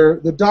 where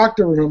the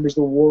doctor remembers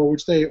the war,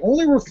 which they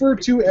only refer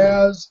to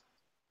as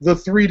the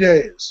 3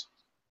 days.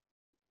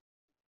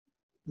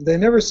 They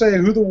never say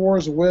who the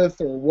war's with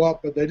or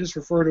what, but they just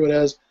refer to it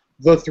as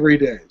the 3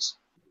 days.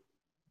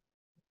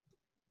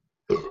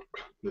 The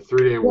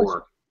 3-day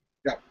war.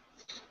 Yeah.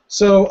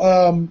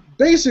 So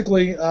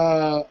basically,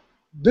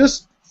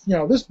 this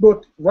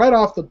book right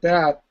off the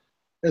bat,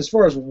 as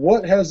far as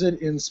what has it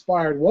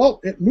inspired,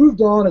 well, it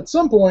moved on at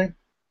some point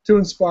to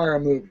inspire a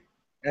movie.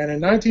 And in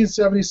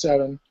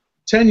 1977,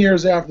 10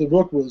 years after the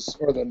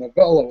the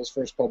novella was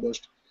first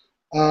published,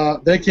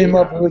 they came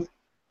up with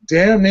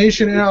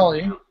Damnation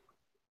Alley,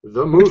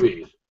 the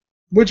movie,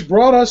 which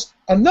brought us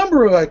a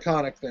number of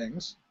iconic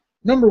things.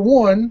 Number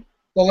one,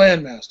 the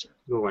Landmaster.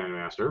 The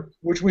Landmaster,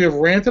 which we have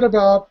ranted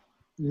about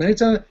many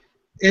times.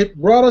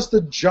 It brought us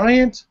the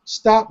giant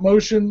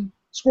stop-motion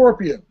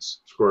scorpions.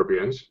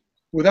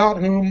 Without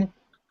whom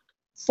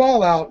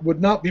Fallout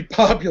would not be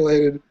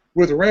populated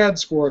with rad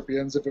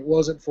scorpions if it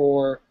wasn't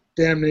for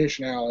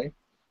Damnation Alley.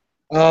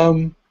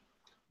 Not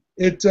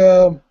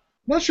sure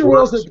what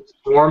else.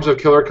 Swarms of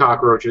killer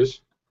cockroaches.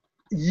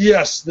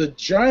 Yes, the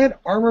giant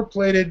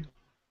armor-plated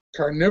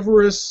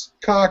carnivorous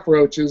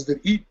cockroaches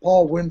that eat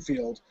Paul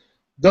Winfield,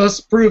 thus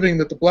proving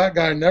that the black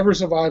guy never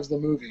survives the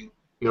movie.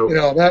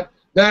 Nope.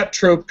 That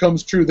trope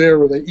comes true there,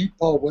 where they eat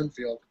Paul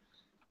Winfield.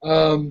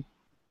 I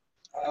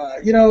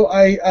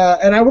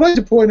would like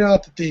to point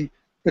out that the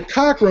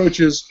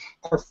cockroaches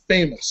are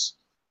famous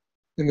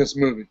in this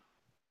movie.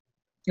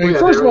 I mean,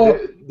 first of all,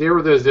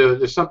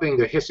 there's something,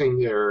 the hissing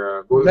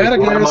there.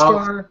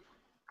 Madagascar,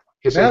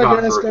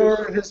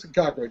 hissing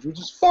cockroach, which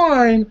is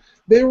fine.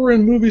 They were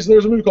in movies.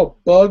 There's a movie called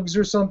Bugs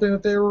or something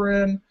that they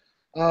were in.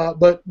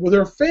 But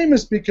they're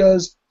famous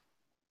because,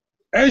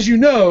 as you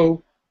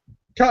know,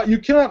 you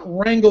cannot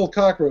wrangle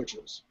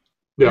cockroaches.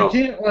 No.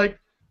 You can't,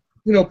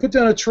 put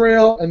down a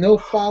trail and they'll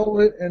follow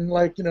it, and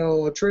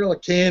a trail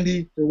of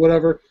candy or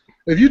whatever.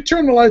 If you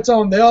turn the lights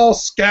on, they all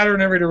scatter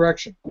in every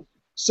direction.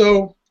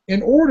 So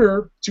in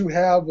order to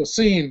have a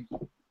scene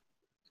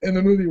in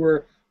the movie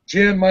where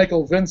Jan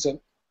Michael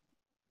Vincent,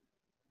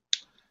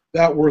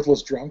 that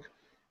worthless drunk,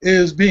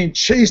 is being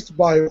chased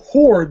by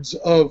hordes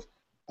of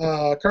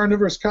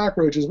carnivorous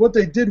cockroaches, what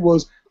they did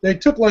was they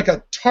took like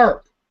a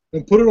tarp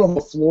and put it on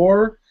the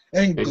floor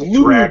and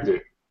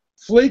glued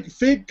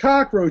fake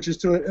cockroaches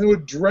to it, and it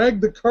would drag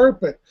the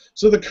carpet.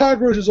 So the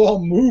cockroaches all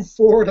move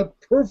forward a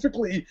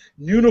perfectly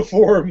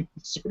uniform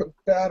sort of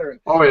pattern.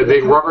 Oh yeah,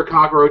 big rubber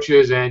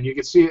cockroaches, and you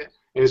can see it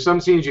in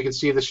some scenes. You can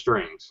see the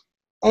strings.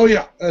 Oh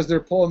yeah, as they're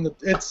pulling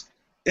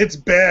it's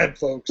bad,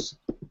 folks.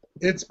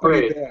 It's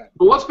pretty bad.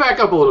 But let's back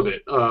up a little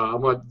bit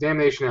on what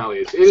Damnation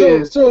Alley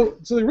is. So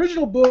the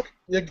original book,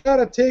 you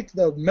gotta take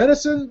the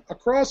medicine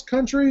across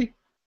country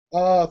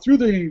through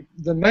the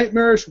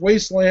nightmarish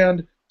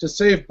wasteland to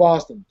save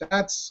Boston.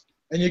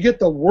 And you get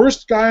the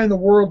worst guy in the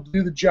world to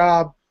do the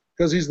job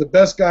because he's the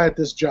best guy at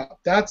this job.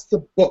 That's the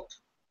book.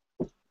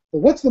 But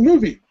what's the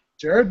movie,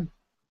 Jared?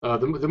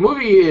 The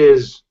movie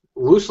is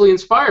loosely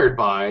inspired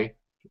by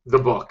the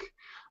book.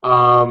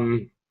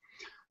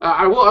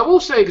 I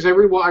will say, because I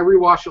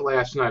rewatched it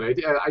last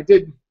night. I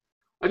did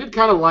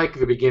kind of like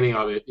the beginning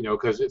of it,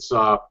 because it's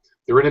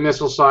they're in a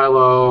missile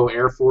silo,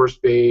 Air Force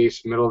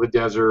base, middle of the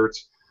desert.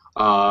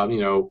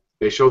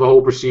 They show the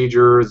whole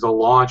procedures, the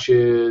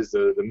launches,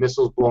 the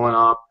missiles blowing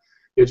up.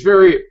 It's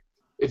very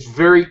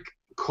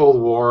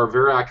Cold War,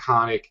 very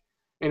iconic.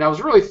 And I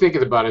was really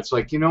thinking about it. It's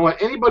like, you know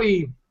what?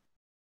 Anybody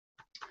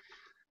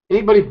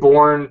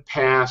born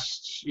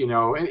past,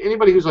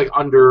 anybody who's like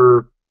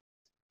under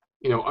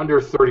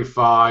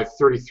 35,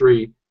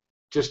 33,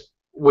 just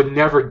would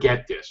never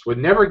get this.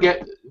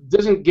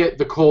 Doesn't get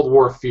the Cold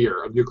War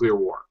fear of nuclear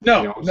war.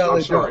 No,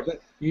 they don't.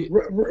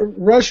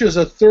 Russia's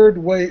a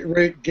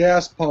third-rate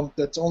gas pump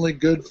that's only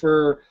good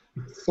for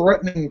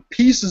threatening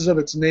pieces of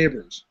its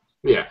neighbors.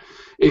 Yeah,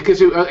 because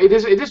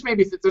it just made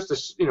me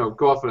just to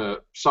go off on a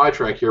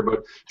sidetrack here,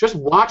 but just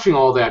watching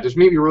all that just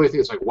made me really think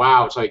it's like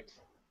wow, it's like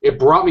it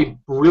brought me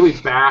really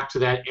back to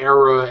that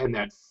era and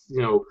that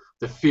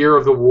the fear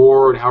of the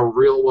war and how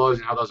real it was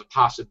and how that was a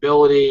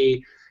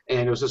possibility,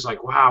 and it was just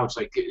like wow, it's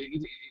like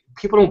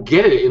people don't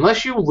get it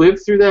unless you live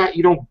through that,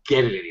 you don't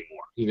get it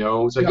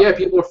anymore. It's like yeah,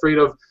 people are afraid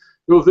of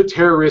the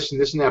terrorists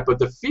and this and that, but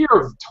the fear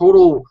of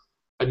total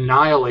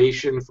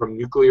annihilation from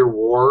nuclear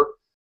war.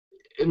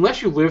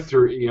 Unless you live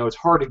through it, it's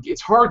hard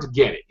to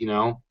get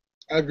it,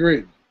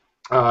 Agreed.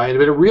 But it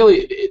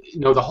really,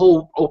 the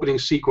whole opening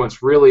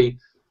sequence really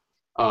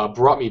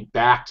brought me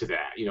back to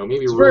that. Maybe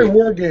it's really very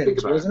War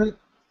Games, wasn't it?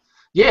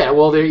 Yeah,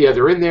 well,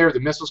 they're in there.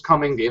 The missiles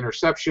coming, the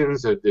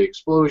interceptions, the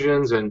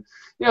explosions, and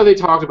they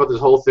talked about this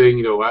whole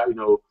thing.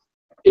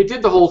 It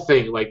did the whole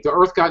thing. Like the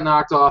Earth got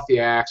knocked off the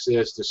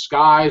axis, the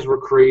skies were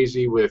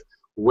crazy with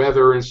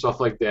weather and stuff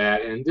like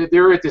that, and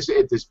they're at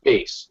this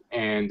base,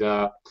 and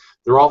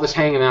they're all just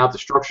hanging out. The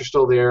structure's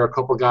still there. A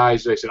couple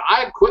guys, they said,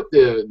 I quit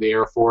the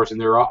Air Force, and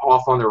they're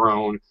off on their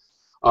own.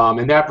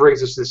 And that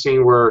brings us to the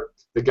scene where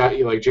the guy,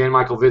 like Jan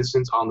Michael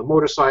Vincent's on the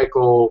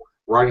motorcycle,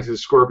 riding through the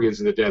scorpions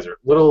in the desert.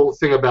 Little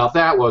thing about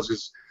that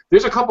is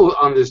there's a couple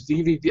on this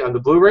DVD, on the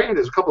Blu-ray,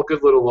 there's a couple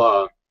good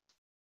little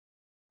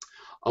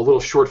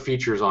short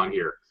features on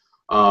here.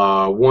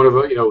 One of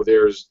them,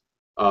 there's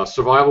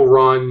Survival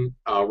Run,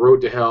 Road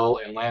to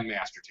Hell, and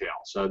Landmaster Tale.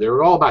 So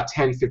they're all about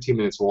 10, 15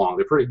 minutes long.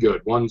 They're pretty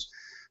good. One's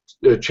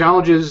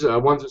challenges.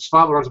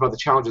 Survival Run's about the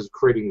challenges of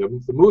creating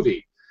the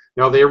movie.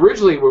 Now, they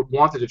originally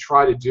wanted to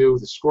try to do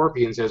the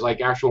Scorpions as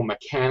like actual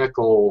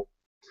mechanical,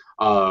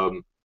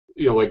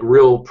 like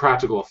real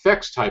practical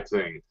effects type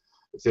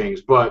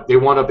things, but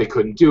they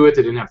couldn't do it.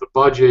 They didn't have the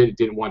budget. It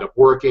didn't wind up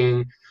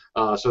working.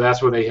 So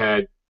that's where they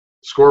had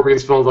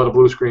Scorpions filmed on a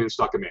blue screen and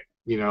stuck them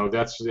in. And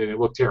it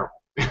looked terrible.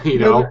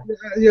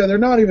 Yeah, they're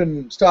not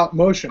even stop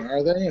motion,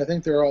 are they? I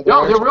think they're all.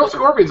 No, they're real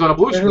Scorpions on a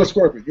blue screen. Real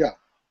Scorpion, yeah.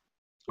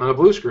 On a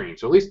blue screen,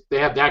 so at least they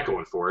have that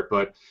going for it.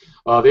 But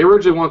they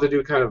originally wanted to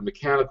do kind of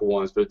mechanical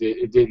ones, but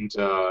it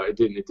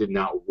did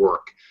not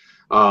work.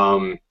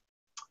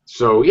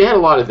 So you had a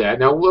lot of that.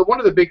 Now, one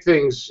of the big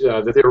things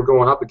that they were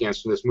going up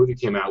against when this movie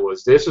came out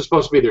was this is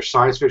supposed to be their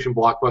science fiction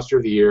blockbuster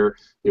of the year.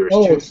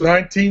 It's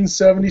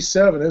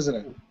 1977, isn't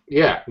it?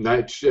 Yeah,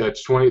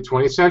 it's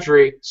 20th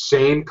century,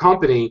 same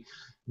company.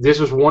 This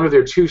was one of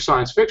their two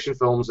science fiction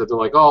films that they're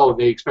like, oh,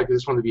 they expected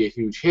this one to be a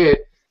huge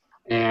hit,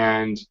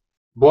 and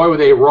boy, were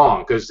they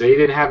wrong, because they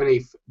didn't have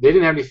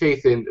any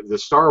faith in the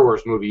Star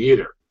Wars movie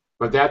either.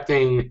 But that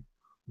thing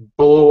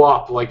blew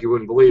up like you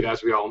wouldn't believe,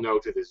 as we all know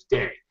to this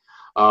day.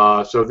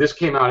 So this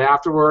came out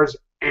afterwards,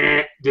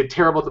 did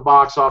terrible at the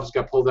box office,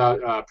 got pulled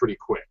out pretty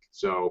quick.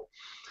 So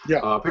yeah.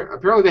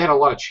 Apparently they had a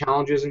lot of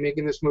challenges in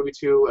making this movie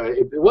too.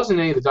 It wasn't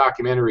any of the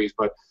documentaries,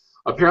 but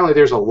apparently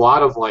there's a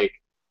lot of like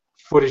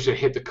footage that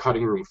hit the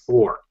cutting room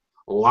floor.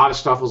 A lot of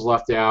stuff was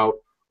left out,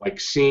 like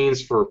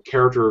scenes for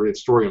character and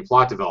story and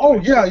plot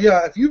development. Oh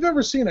yeah. If you've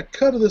ever seen a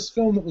cut of this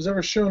film that was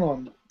ever shown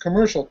on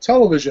commercial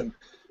television,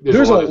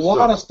 there's a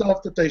lot of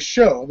stuff that they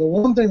show. The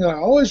one thing that I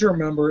always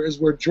remember is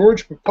where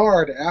George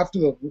Peppard, after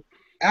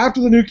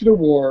the nuclear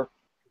war,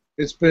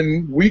 it's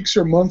been weeks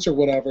or months or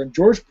whatever, and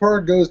George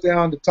Peppard goes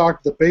down to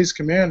talk to the base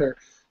commander,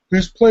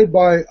 who's played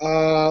by,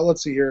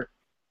 let's see here,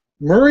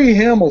 Murray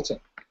Hamilton.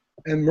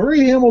 And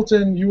Murray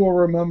Hamilton, you will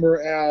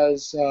remember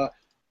as,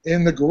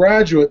 in The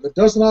Graduate, the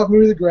Dustin Hoffman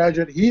movie The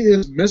Graduate, he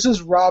is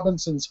Mrs.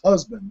 Robinson's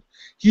husband.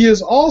 He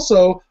is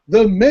also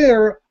the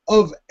mayor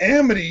of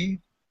Amity,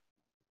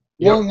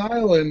 Long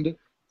Island,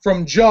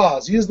 from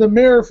Jaws. He is the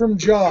mayor from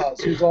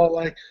Jaws, who's all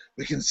like,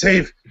 we can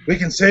save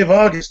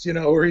August,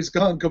 where he's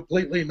gone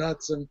completely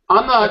nuts. And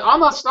I'm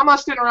not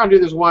sitting around here.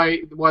 This is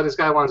why this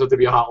guy winds up to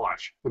be a hot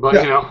lunch. But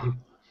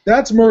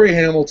that's Murray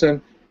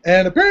Hamilton.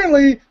 And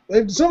apparently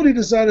somebody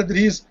decided that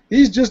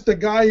he's just the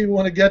guy you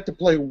want to get to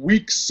play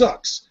weak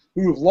sucks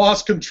who've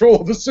lost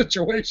control of the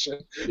situation.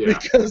 Yeah.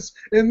 Because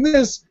in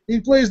this, he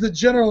plays the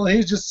general, and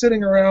he's just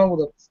sitting around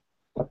with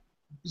a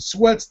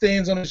sweat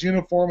stains on his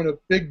uniform and a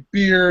big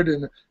beard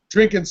and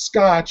drinking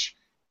scotch.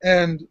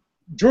 And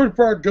George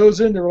Peppard goes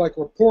in to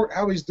report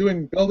how he's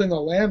doing building the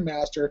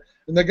Landmaster,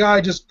 and the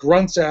guy just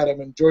grunts at him,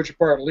 and George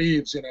Peppard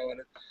leaves. And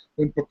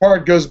when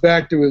Peppard goes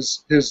back to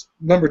his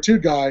number two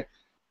guy,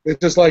 it's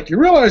just like, you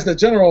realize the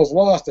general's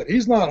lost it.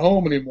 He's not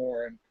home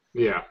anymore. And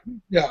yeah.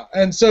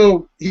 And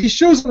so he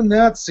shows up in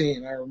that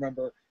scene, I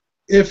remember.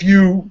 If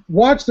you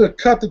watch the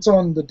cut that's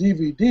on the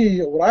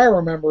DVD, what I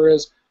remember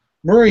is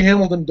Murray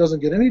Hamilton doesn't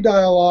get any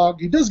dialogue.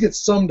 He does get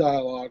some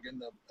dialogue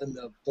in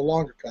the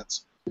longer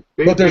cuts.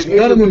 But there's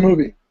none in the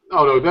movie.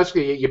 Oh, no,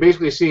 basically, you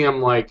basically see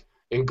him,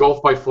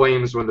 engulfed by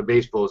flames when the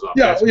base blows up.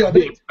 Yeah,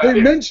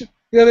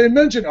 they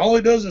mention all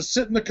he does is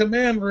sit in the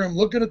command room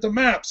looking at the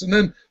maps, and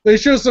then they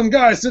show some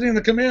guy sitting in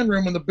the command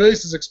room when the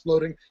base is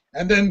exploding,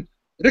 and then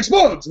it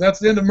explodes, and that's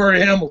the end of Murray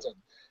Hamilton.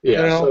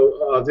 Yeah,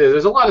 so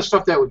there's a lot of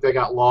stuff that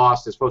got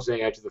lost. It's supposed to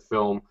add to the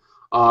film.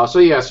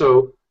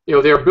 So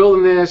they're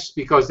building this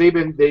because they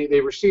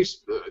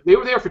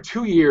were there for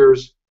 2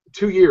 years.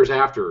 2 years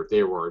after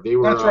they were.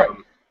 That's right.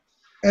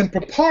 And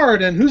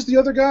Papard, and who's the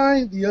other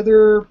guy? The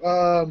other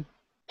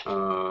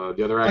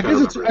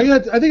actor.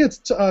 I think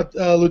it's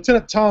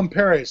Lieutenant Tom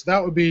Perry. So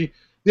that would be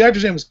the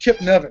actor's name was Kip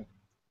Nevin.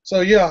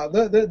 So yeah,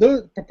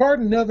 the Papard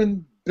and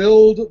Nevin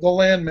build the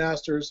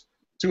Landmasters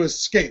to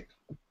escape.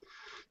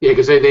 Yeah,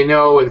 because they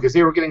know, because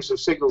they were getting some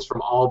signals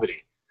from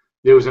Albany.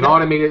 There was an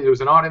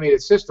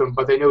automated system,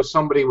 but they know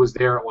somebody was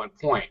there at one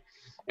point,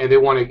 and they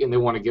want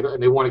to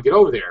get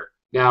over there.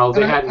 Now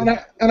they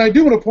I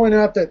do want to point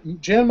out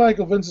that Jan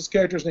Michael Vince's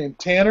character is named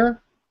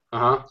Tanner.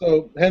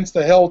 So hence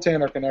the Hell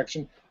Tanner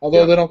connection,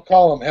 although they don't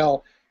call him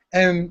Hell.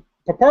 And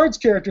Papard's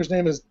character's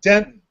name is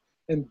Denton,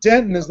 and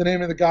Denton is the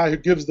name of the guy who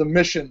gives the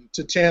mission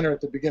to Tanner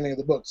at the beginning of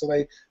the book. So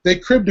they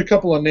cribbed a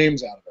couple of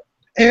names out of it.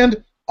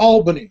 And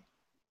Albany,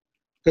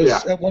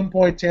 because at one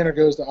point Tanner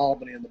goes to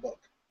Albany in the book.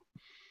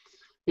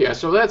 Yeah,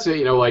 so that's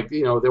it.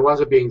 There winds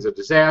up being a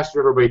disaster.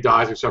 Everybody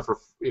dies except for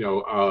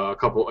a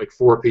couple, like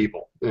 4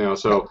 people.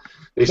 So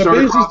they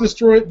started.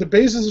 The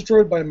base is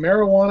destroyed by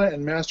marijuana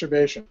and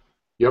masturbation.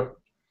 Yep.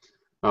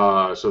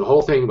 So the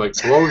whole thing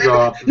blows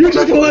up. You're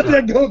just gonna let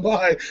that go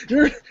by.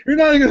 You're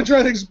not even gonna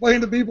try to explain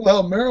to people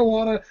how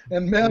marijuana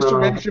and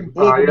masturbation.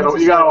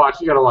 You gotta watch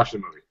the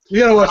movie. You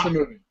gotta watch the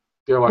movie.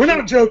 We're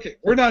not joking.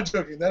 Wewe're not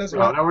joking. That is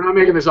no, we're not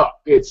making this up.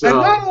 It's and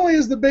not only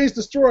is the base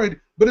destroyed,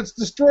 but it's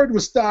destroyed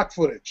with stock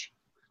footage.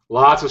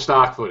 Lots of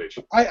stock footage.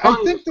 I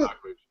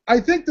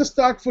think the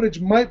stock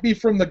footage might be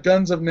from the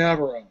Guns of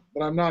Navarone,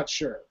 but I'm not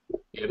sure.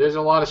 Yeah, there's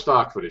a lot of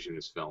stock footage in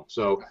this film.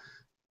 So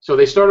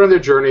they start on their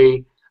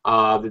journey.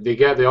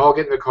 They all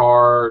get in the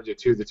car the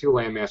two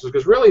Landmasters,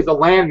 because really the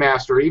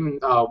Landmaster, even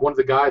one of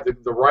the guys,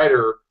 the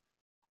writer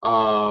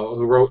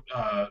who wrote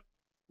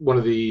one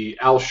of the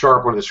Al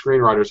Sharp, one of the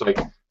screenwriters, like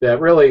that.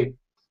 Really,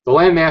 the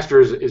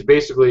Landmaster is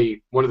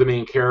basically one of the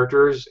main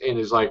characters and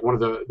is like one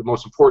of the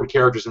most important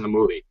characters in the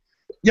movie.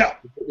 Yeah,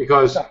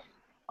 because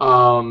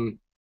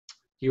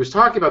he was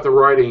talking about the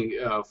writing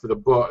for the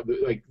book,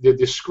 like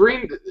the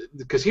screen,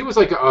 because he was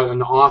like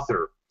an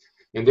author,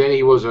 and then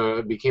he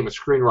became a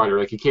screenwriter.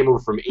 Like he came over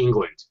from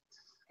England.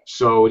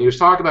 So when he was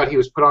talking about he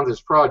was put on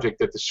this project,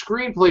 that the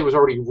screenplay was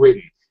already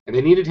written, and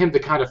they needed him to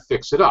kind of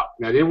fix it up.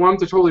 Now they didn't want him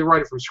to totally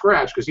write it from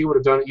scratch, because he would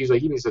have done it. He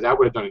even said I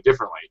would have done it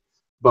differently,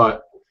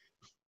 but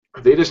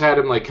they just had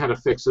him like kind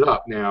of fix it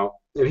up. Now,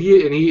 and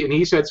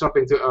he said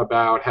something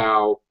about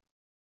how,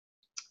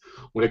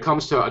 when it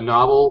comes to a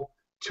novel,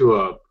 to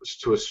a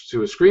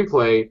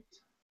screenplay,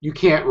 you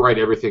can't write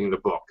everything in the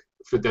book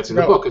that's in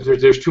the book,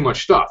 because there's too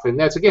much stuff. And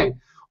that's,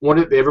 again,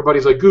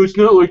 everybody's like, it's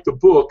not like the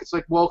book. It's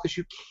like, well, because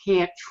you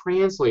can't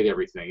translate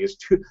everything.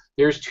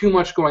 There's too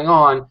much going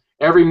on.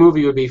 Every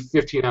movie would be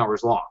 15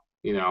 hours long,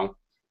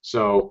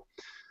 So,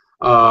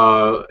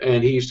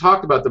 and he's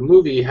talked about the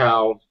movie,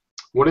 how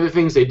one of the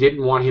things they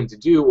didn't want him to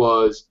do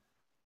was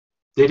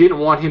they didn't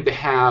want him to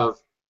have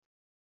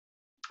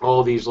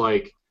all these,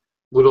 like,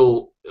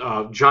 little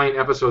giant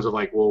episodes of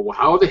like, well,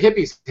 how are the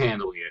hippies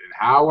handling it, and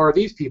how are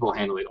these people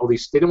handling it?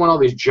 They didn't want all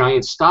these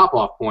giant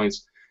stop-off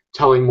points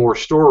telling more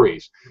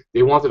stories.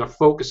 They wanted to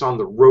focus on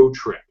the road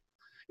trip,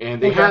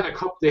 and they had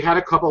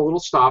a couple little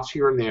stops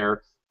here and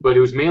there, but it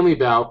was mainly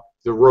about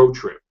the road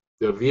trip,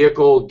 the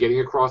vehicle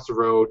getting across the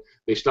road.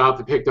 They stopped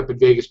and picked up in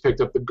Vegas,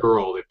 picked up the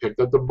girl, they picked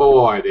up the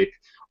boy, they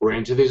ran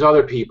into these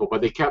other people,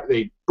 but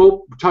they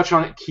both touch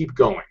on it, keep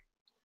going.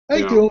 I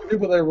think the only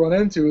people they run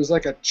into is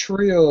like a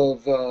trio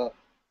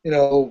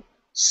of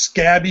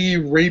scabby,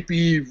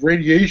 rapey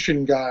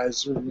radiation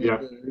guys.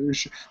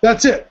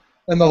 That's it.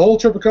 And the whole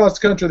trip across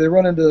the country, they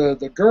run into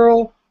the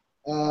girl,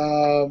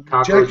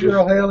 Jackie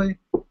Earle Haley,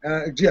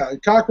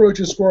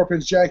 cockroaches,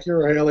 scorpions, Jackie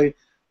Earle Haley,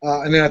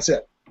 and that's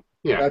it.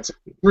 Yeah, that's it.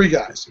 3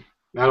 guys.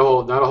 Not a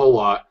whole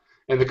lot.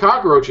 And the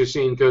cockroaches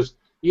scene, because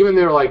even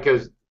they're like,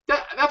 because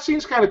that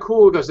scene's kind of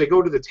cool, because they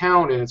go to the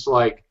town and it's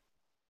like,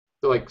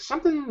 they're like,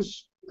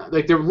 something's,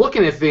 like they're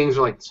looking at things,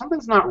 they're like,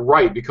 something's not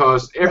right,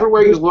 because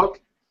everywhere you look,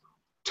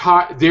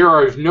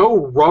 there is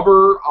no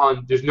rubber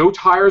on, there's no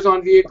tires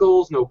on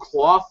vehicles, no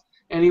cloth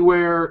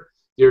anywhere,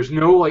 there's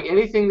no, like,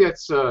 anything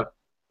that's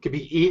could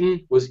be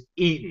eaten was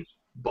eaten.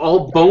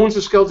 All bones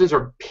and skeletons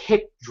are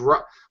picked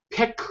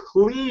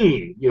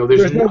clean.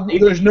 There's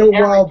no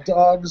wild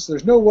dogs.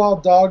 There's no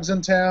wild dogs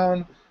in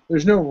town.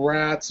 There's no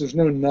rats. There's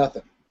no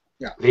nothing.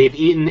 Yeah. They've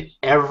eaten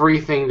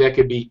everything that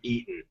could be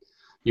eaten.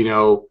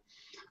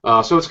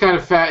 So it's kind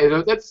of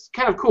that's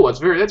kind of cool.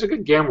 That's a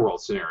good Gamma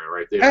World scenario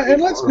right there.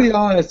 And let's be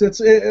honest. It's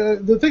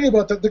the thing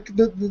about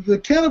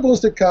the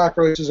cannibalistic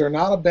cockroaches are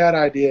not a bad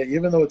idea,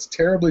 even though it's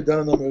terribly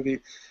done in the movie.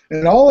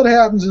 And all that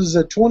happens is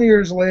that 20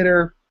 years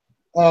later,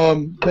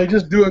 they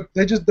just do it.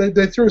 They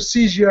throw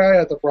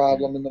CGI at the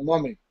problem in The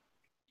Mummy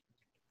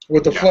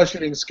with the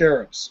flesh-eating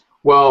scarabs.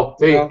 Well,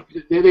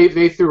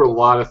 they threw a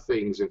lot of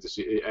things at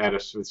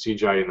us with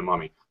CGI in The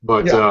Mummy,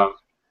 but. Yeah.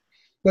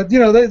 But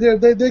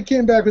they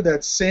came back with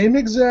that same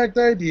exact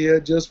idea,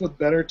 just with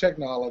better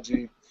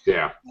technology.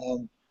 Yeah.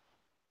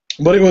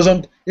 But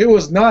it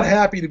was not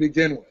happy to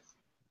begin with.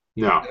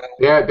 No,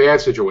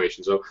 bad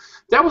situation. So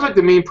that was like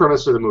the main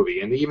premise of the movie,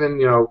 and even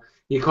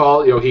he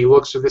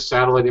looks at the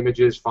satellite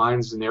images,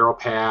 finds the narrow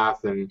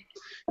path, and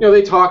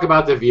they talk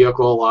about the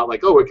vehicle a lot,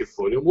 like, oh, it could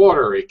float in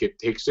water, it could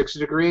take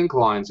 60-degree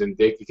inclines, and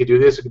it could do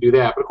this, it could do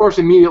that. But of course,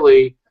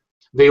 immediately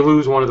they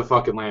lose one of the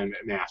fucking land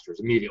masters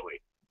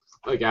immediately,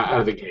 like out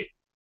of the gate.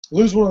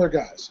 Lose one of their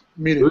guys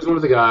immediately. Lose one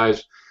of the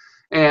guys,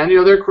 and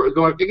they're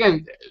going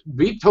again.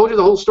 We told you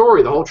the whole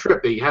story, the whole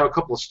trip. They have a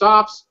couple of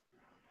stops.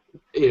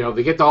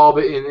 They get to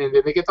Albany, and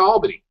then they get to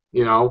Albany.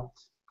 A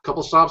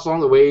couple stops along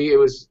the way.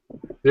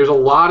 There's a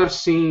lot of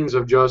scenes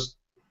of just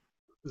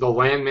the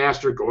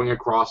landmaster going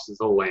across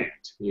the land.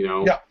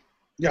 Yeah.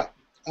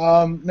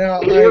 Now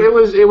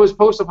it was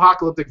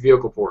post-apocalyptic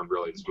vehicle porn,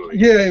 really. This movie.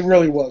 Yeah, it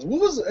really was.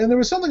 And there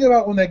was something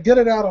about when they get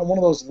it out on one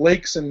of those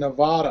lakes in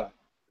Nevada,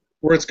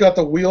 where it's got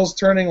the wheels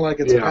turning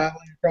like it's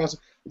paddling across.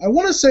 I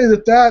want to say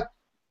that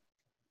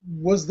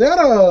was that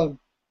a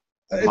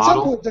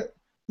model?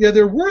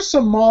 There were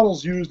some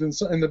models used in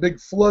the big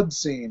flood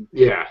scene.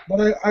 Yeah.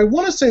 But I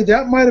want to say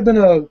that might have been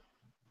there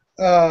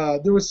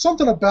was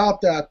something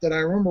about that I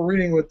remember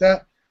reading with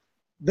that.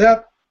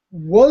 That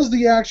was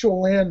the actual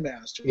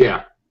landmaster.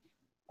 Yeah.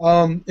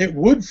 It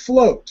would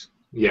float.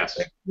 Yes.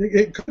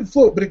 It could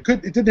float, but it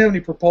didn't have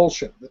any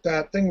propulsion.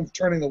 That thing of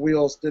turning the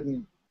wheels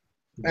didn't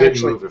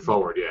move it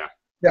forward. Yeah.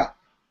 Yeah.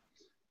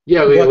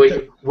 Yeah.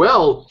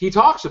 Well, he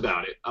talks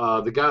about it.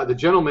 The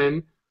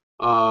gentleman,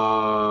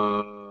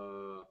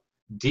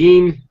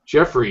 Dean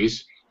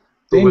Jeffries,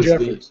 he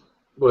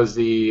was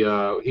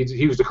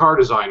the car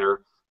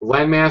designer.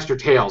 Landmaster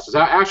Tales.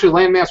 Actually,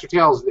 Landmaster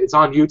Tales. It's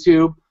on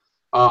YouTube.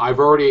 I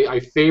put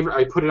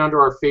it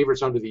under our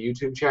favorites under the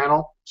YouTube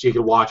channel, so you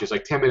can watch it. It's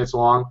like 10 minutes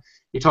long.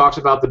 He talks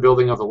about the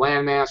building of the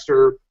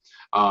Landmaster,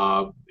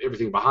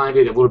 everything behind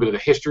it, a little bit of the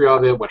history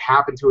of it, what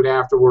happened to it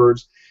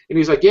afterwards. And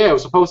he's like, yeah, it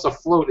was supposed to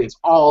float. And it's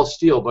all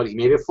steel, but he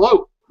made it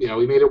float. He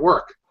made it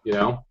work.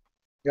 Yeah.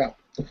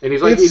 And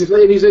he's like, it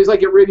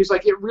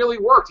really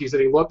worked. He said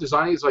he loved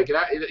designing. He's like,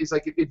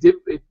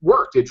 it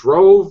worked. It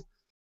drove.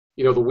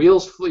 The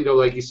wheels.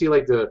 Like you see,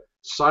 like the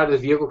side of the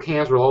vehicle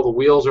cams where all the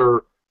wheels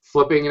are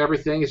flipping and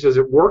everything. He says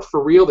it worked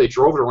for real. They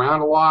drove it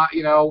around a lot.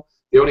 They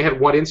only had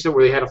one incident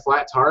where they had a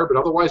flat tire, but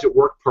otherwise it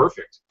worked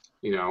perfect.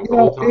 The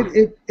whole time.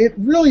 It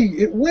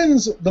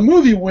wins. The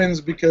movie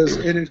wins because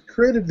it has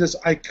created this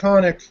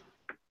iconic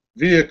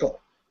vehicle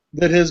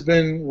that has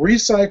been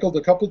recycled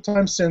a couple of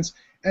times since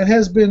and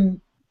has been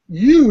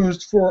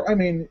used for. I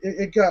mean,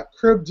 it got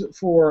cribbed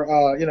for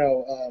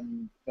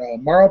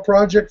Mara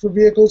Project for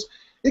vehicles.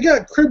 It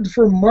got cribbed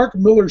for Mark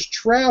Miller's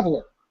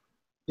Traveler.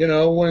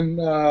 When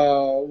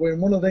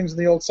one of the things in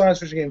the old science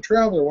fiction game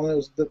Traveler,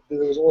 was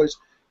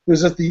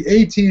at the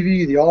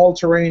ATV, the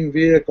all-terrain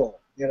vehicle,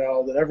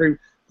 that every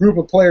group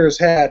of players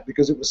had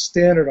because it was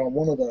standard on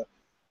one of the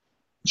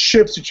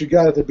ships that you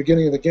got at the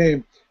beginning of the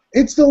game.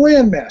 It's the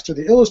Landmaster.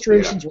 The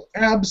illustrations were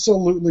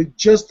absolutely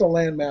just the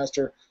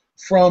Landmaster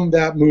from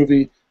that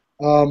movie.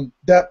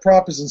 That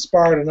prop has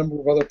inspired a number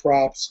of other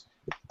props.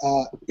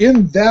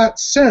 In that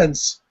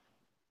sense,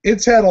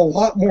 it's had a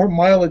lot more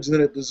mileage than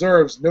it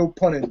deserves, no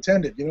pun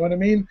intended. You know what I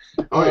mean?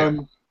 Oh, yeah.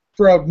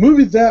 For a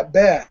movie that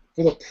bad,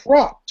 for the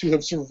prop to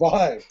have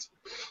survived.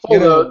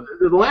 The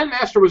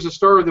Landmaster was the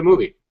star of the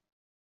movie.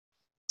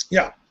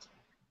 Yeah.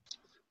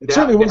 It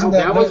certainly wasn't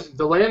that bad.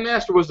 The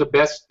Landmaster was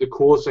the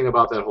coolest thing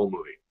about that whole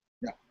movie.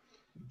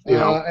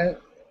 Yeah. And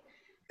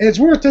it's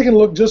worth taking a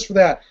look just for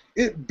that.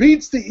 It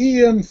beats the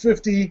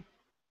EM-50,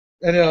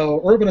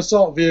 urban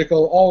assault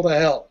vehicle all to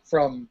hell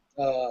from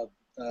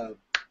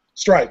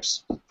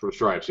Stripes. From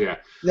Stripes, yeah.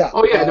 Yeah.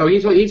 Oh yeah,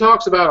 he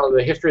talks about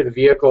the history of the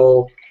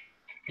vehicle.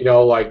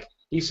 Like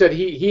he said,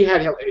 he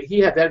had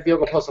that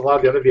vehicle plus a lot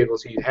of the other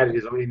vehicles he had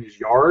in his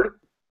yard,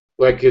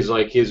 like his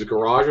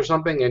garage or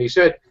something. And he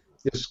said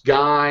this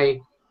guy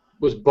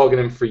was bugging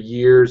him for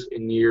years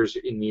and years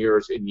and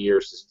years and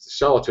years to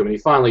sell it to him, and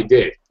he finally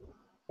did.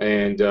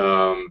 And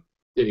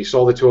he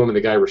sold it to him, and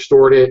the guy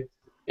restored it,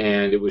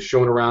 and it was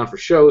shown around for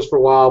shows for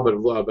a while.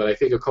 But I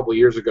think a couple of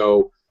years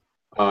ago.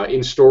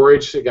 In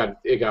storage,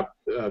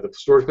 the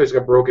storage place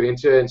got broken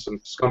into, and some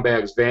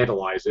scumbags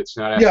vandalized it.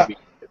 So now it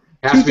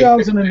has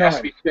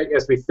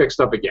to be fixed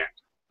up again.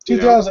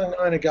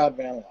 2009, it got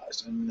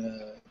vandalized, and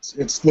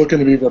it's looking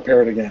to be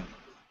repaired again.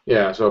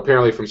 Yeah, so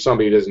apparently from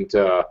somebody who doesn't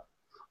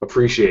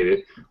appreciate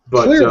it,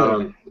 but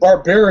clearly,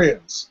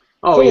 barbarians.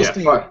 Oh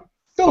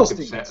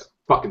Philistines.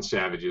 Fucking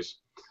savages.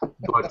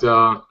 But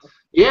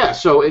yeah,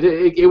 so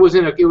it was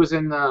in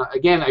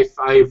again. I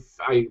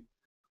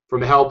from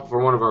the help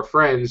from one of our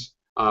friends.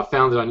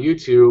 Found it on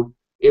YouTube.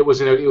 It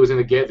was in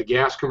the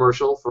gas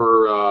commercial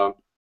for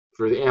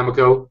the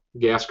Amoco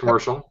gas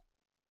commercial.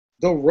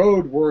 The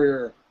Road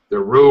Warrior. The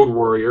Road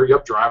Warrior.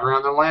 Yep, driving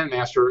around the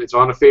Landmaster. It's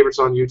on the favorites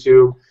on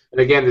YouTube.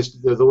 And again,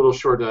 the little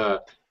short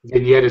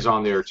vignette is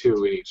on there too,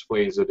 and he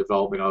explains the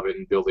development of it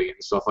and building it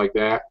and stuff like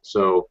that.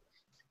 So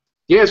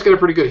yeah, it's got a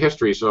pretty good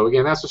history. So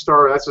again, that's the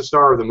star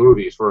of the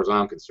movie as far as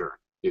I'm concerned.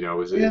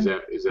 Is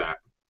that.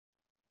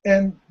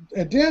 And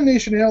at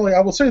Damnation Alley, I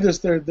will say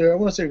this. I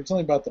want to say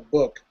something about the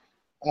book.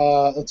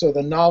 So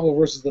the novel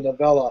versus the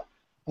novella.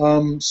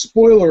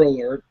 Spoiler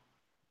alert.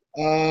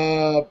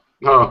 Oh,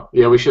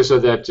 yeah, we should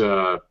have said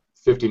that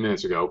 50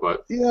 minutes ago.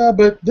 But yeah,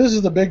 but this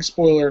is the big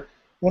spoiler.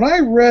 when I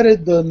read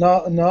it, the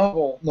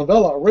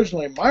novella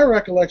originally, my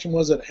recollection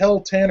was that Hell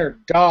Tanner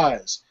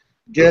dies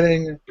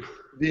getting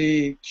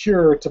the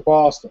cure to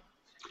Boston.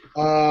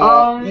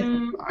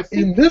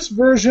 In this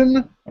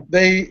version,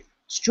 they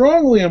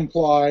strongly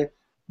imply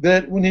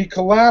that when he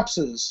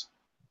collapses,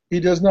 he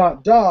does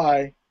not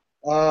die,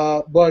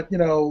 but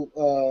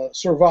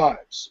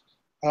survives.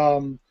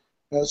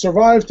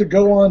 Survives to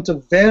go on to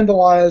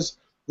vandalize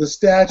the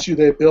statue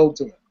they build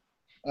to him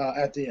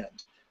at the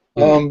end,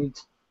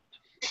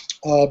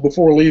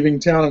 before leaving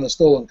town in a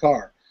stolen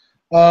car.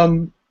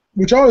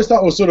 Which I always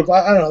thought was sort of,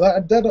 I don't know,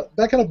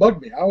 that kind of bugged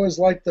me. I always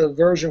liked the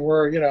version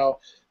where,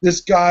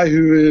 this guy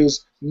who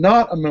is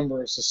not a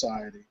member of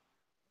society,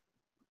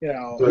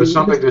 does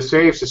something to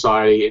save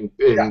society and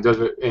does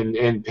it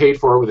and paid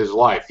for it with his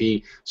life.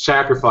 He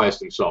sacrificed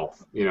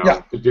himself,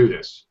 to do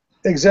this.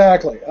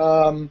 Exactly.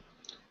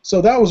 So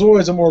that was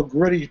always a more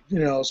gritty,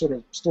 sort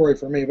of story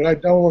for me. But I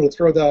don't want to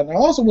throw that. And I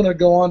also want to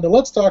go on to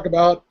let's talk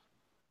about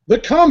the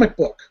comic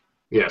book.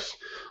 Yes.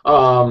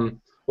 Well,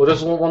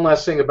 there's one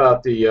last thing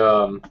about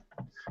the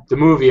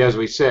movie, as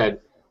we said.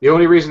 The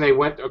only reason they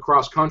went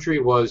across country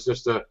was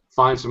just to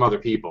find some other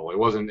people. It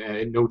wasn't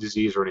no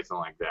disease or anything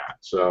like that.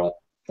 So.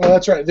 Oh,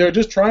 that's right. They're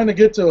just trying to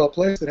get to a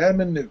place that hadn't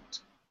been nuked.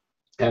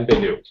 Hadn't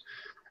been nuked.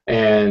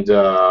 And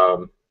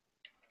all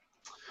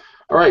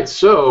right.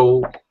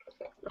 So,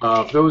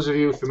 for those of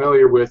you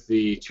familiar with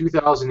the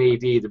 2000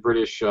 AD, the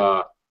British.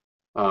 Well,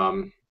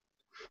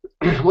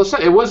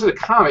 it wasn't a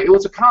comic. It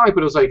was a comic,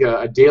 but it was like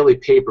a daily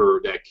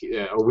paper, a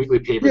weekly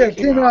paper. Yeah,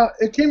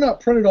 it came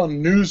out printed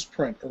on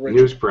newsprint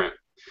originally. Newsprint,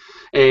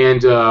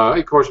 and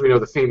of course we know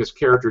the famous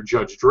character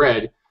Judge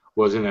Dredd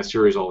was in that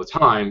series all the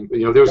time.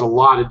 There was a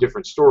lot of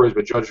different stories,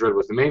 but Judge Dredd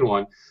was the main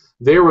one.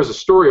 There was a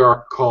story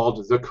arc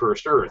called The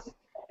Cursed Earth,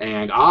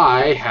 and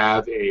I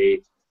have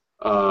a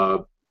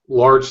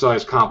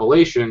large-size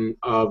compilation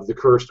of the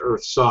Cursed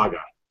Earth saga.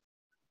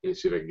 Let me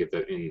see if I can get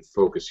that in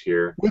focus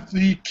here. With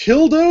the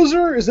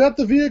Killdozer? Is that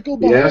the vehicle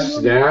behind Yes,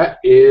 them? that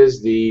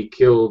is the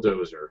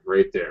Killdozer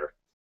right there.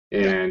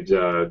 And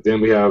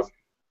then we have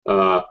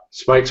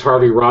Spike's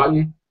Harvey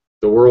Rotten,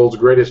 the world's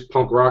greatest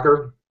punk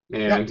rocker.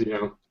 And,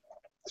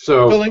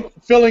 so...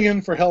 Filling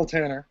in for Hell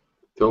Tanner.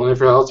 Filling in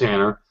for Hell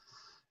Tanner.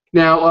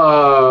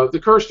 Now, the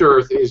Cursed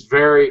Earth is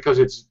because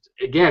it's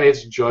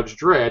Judge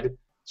Dredd.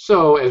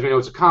 So, as we know,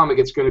 it's a comic,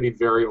 it's going to be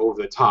very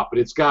over-the-top. But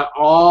it's got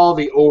all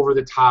the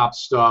over-the-top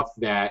stuff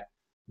that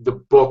the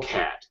book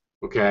had,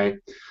 okay?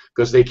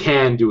 Because they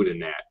can do it in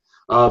that.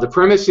 The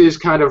premise is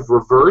kind of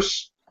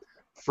reverse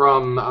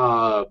from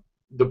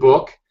the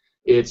book.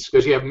 It's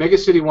because you have Mega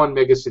City 1,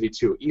 Mega City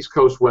 2, East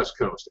Coast, West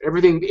Coast.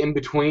 Everything in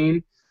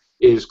between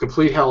is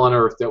complete hell on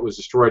earth that was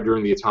destroyed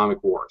during the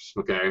atomic wars,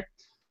 okay?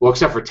 Well,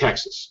 except for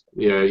Texas.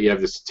 You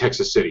have this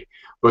Texas City.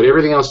 But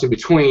everything else in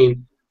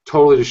between,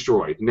 totally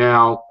destroyed.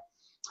 Now...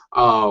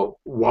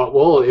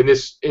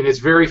 it's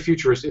very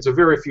futuristic. It's a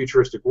very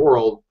futuristic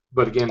world,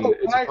 but again,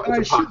 it's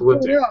apocalyptic. Should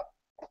point out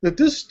that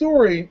this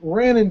story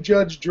ran in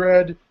Judge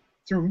Dredd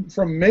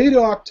from May to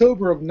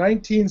October of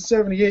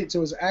 1978, so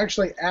it was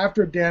actually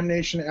after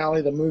Damnation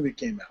Alley, the movie,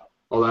 came out.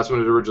 Oh, that's when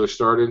it originally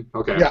started?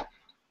 Okay. Yeah.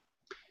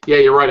 Yeah,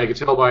 you're right. I could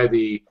tell by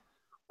the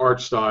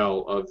art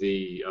style of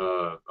the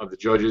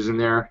judges in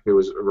there. It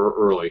was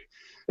early.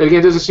 And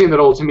again, it doesn't seem that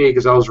old to me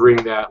because I was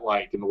reading that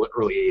like in the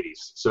early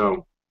 80s.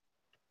 So.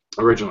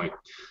 Originally.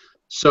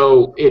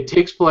 So it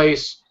takes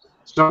place,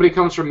 somebody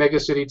comes from Mega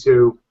City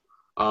 2,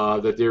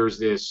 that there's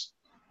this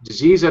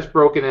disease that's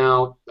broken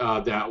out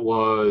that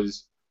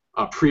was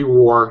a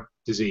pre-war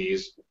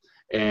disease,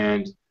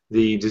 and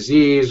the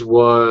disease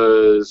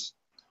was...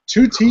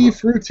 Tutti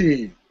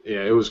Frutti.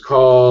 Yeah, it was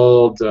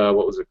called,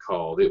 what was it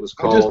called? It was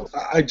called...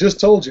 I just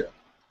told you.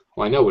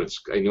 Well, I know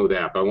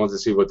that, but I wanted to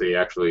see what they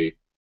actually...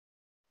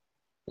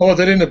 Oh,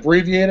 they didn't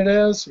abbreviate it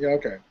as? Yeah,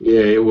 okay.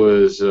 Yeah, it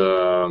was...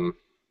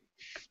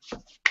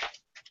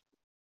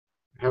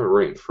 I have it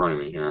right in front of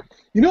me here.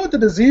 You know what the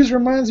disease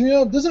reminds me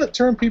of? Doesn't it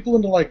turn people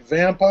into like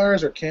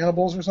vampires or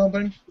cannibals or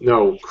something?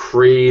 No,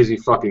 crazy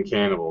fucking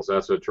cannibals.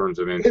 That's what it turns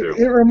them into.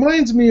 It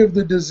reminds me of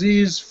the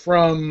disease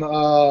from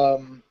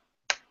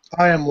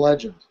I Am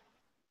Legend.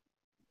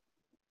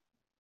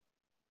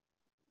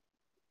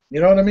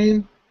 You know what I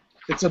mean?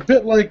 It's a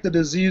bit like the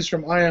disease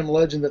from I Am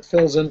Legend that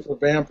fills in for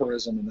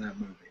vampirism in that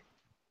movie.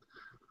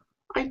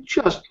 I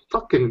just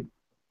fucking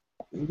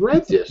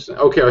read this.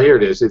 Okay, well, here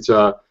it is. It's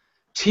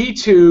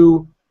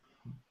T2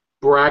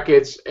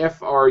 brackets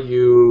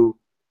FRUT.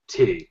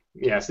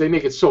 Yes, they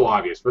make it so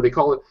obvious, but they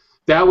call it,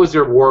 that was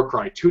their war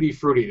cry, Tutti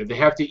Frutti, that they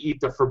have to eat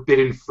the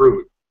forbidden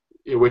fruit,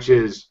 which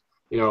is,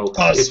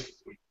 us. It's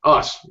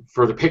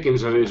for the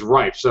pickings is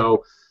ripe.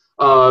 So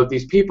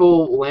these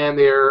people land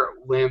there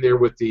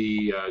with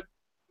the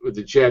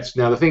jets.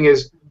 Now the thing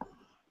is,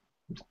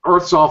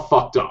 Earth's all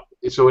fucked up,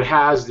 so it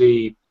has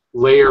the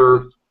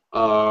layer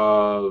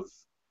of...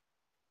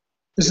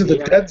 Is it the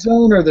dead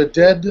zone or the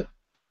dead...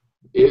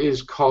 It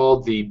is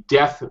called the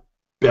Death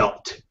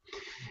Belt.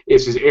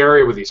 It's this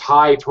area with these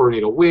high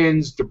tornado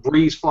winds,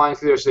 debris flying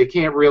through there, so they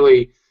can't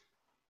really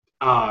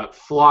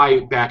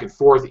fly back and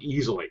forth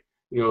easily.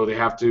 they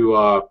have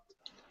to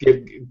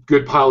get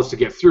good pilots to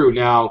get through.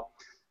 Now,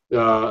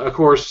 of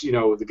course,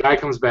 the guy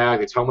comes back,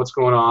 they tell him what's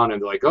going on,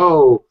 and they're like,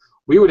 oh,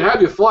 we would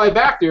have you fly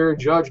back there,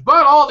 Judge,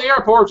 but all the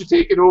airports are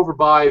taken over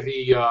by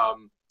the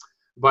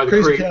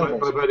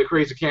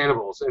crazy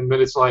cannibals. And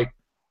then it's like,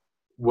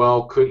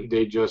 well, couldn't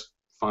they just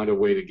find a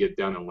way to get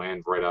down and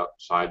land right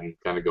outside and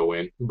kind of go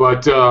in?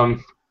 But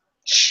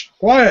shh,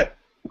 quiet,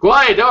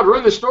 don't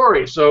ruin the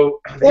story.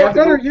 So, or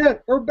better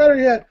yet,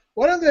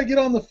 why don't they get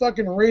on the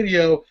fucking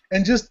radio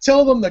and just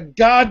tell them the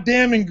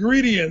goddamn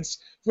ingredients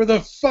for the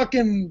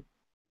fucking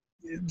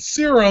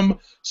serum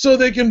so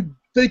they can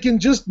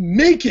just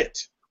make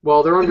it?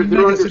 Well, they're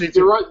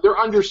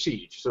under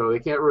siege, so they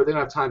don't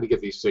have time to get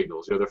these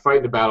signals. They're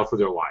fighting the battle for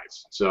their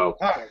lives. So,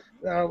 okay,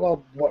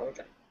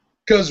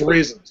 because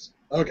reasons.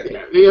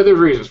 Okay. Yeah, there's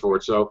reasons for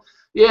it. So,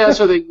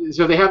 so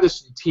they have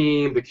this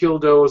team, the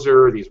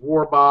Killdozer, these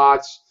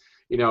warbots.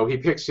 He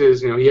picks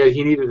his.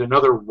 He needed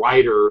another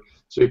writer,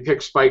 so he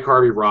picks Spike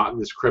Harvey Rotten,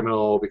 this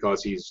criminal,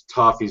 because he's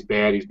tough, he's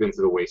bad, he's been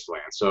to the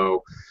wasteland.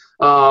 So,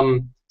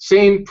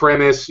 same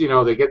premise,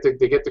 they get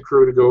the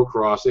crew to go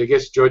across. I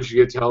guess Judge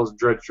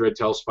Dredd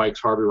tells Spike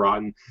Harvey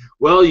Rotten,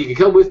 well, you can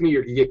come with me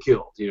or you get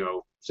killed.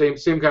 Same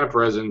kind of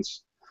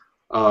presence.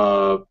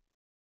 So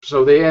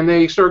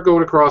they start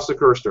going across the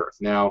cursed earth.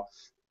 Now,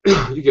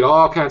 you get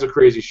all kinds of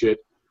crazy shit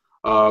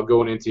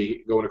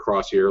going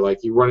across here.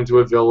 Like you run into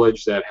a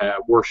village that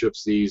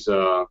worships these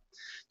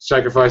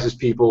sacrifices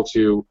people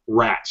to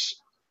rats,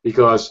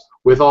 because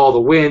with all the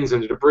winds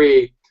and the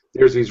debris,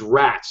 there's these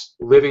rats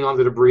living on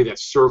the debris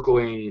that's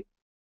circling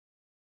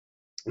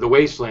the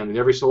wasteland, and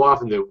every so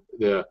often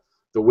the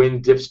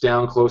wind dips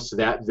down close to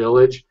that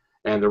village,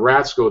 and the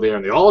rats go there,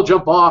 and they all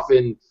jump off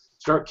and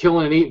start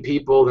killing and eating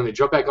people. Then they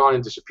jump back on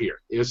and disappear.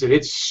 It's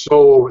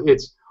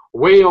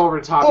way over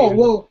the top.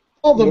 All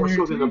the more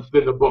so than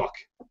the book.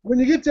 When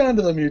you get down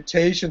to the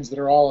mutations that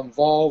are all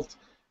involved,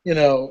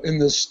 in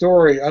this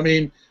story, I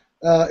mean,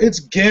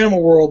 it's Gamma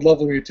World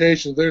level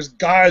mutations. There's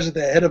guys at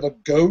the head of a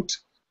goat.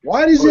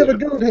 Why does he have a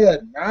goat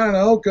head? I don't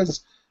know,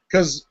 because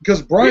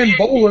Brian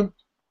Boland,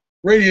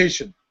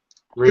 radiation.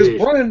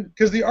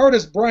 Because the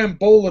artist Brian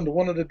Boland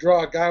wanted to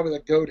draw a guy with a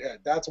goat head.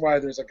 That's why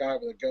there's a guy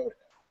with a goat head.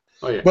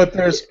 Oh yeah. But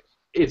this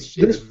is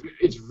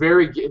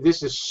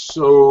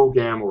so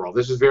Gamma World.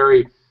 This was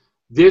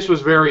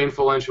very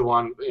influential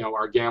on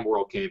our Gamma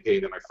World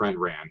campaign that my friend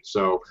ran.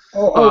 So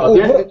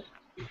there's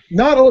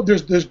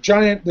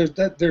giant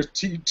there's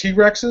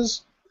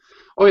T-Rexes.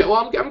 Oh yeah, well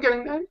I'm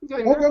getting that.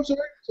 I'm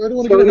sorry. So I don't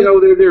want to get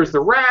ahead. There's the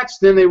rats.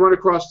 Then they run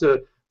across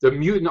the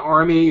mutant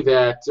army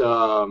that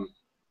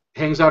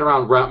hangs out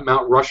around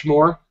Mount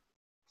Rushmore,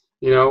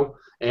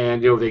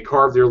 and they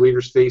carved their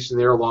leader's face in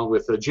there, along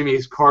with Jimmy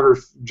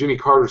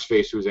Carter's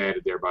face, who was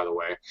added there, by the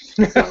way.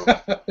 So,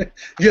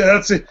 yeah,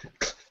 that's it.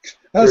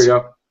 There you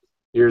go.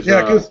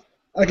 Because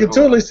I can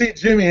totally see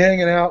Jimmy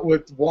hanging out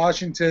with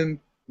Washington,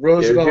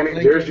 Roosevelt.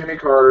 There's Jimmy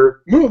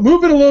Carter.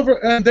 Move it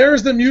over, and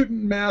there's the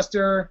mutant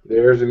master.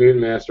 There's the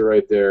mutant master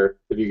right there,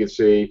 if you can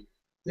see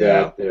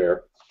that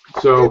there.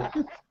 So,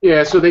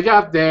 so they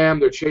got them.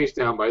 They're chased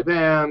down by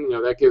them.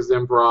 That gives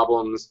them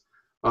problems.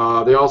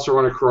 They also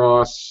run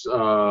across.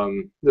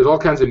 There's all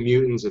kinds of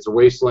mutants. It's a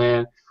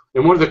wasteland.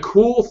 And one of the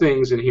cool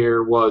things in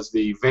here was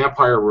the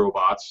vampire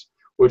robots,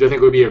 which I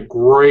think would be a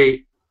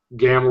great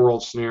Gamma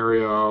World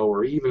scenario,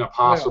 or even a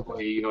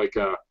possibly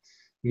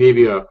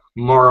maybe a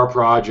Mara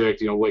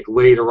project. Like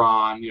later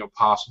on.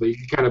 Possibly you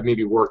could kind of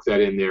maybe work that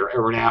in there,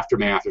 or an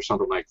aftermath or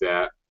something like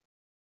that.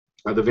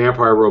 The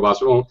vampire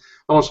robots. I won't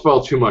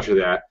spoil too much of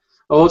that.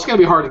 Oh, it's going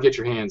to be hard to get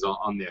your hands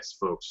on this,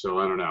 folks. So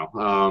I don't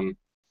know.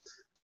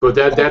 But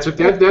that's a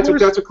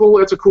cool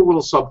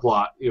little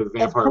subplot. The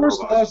vampire robots.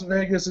 Of course, Las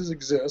Vegas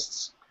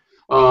exists.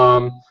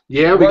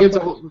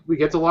 We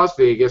get to Las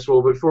Vegas.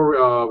 Well,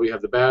 before we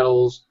have the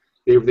battles,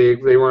 they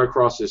run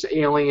across this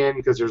alien,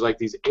 because there's like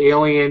these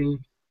alien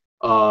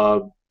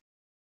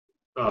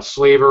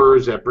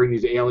slavers that bring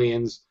these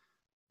aliens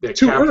that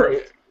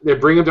they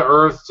bring them to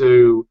Earth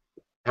to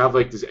have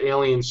like this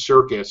alien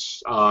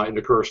circus in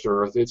the cursed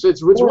Earth. It's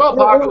well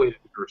populated,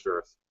 the cursed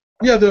Earth.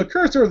 Yeah, the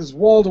cursed Earth is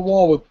wall to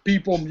wall with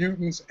people,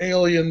 mutants,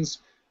 aliens,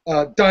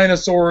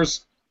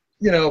 dinosaurs,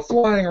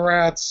 flying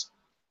rats,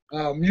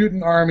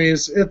 mutant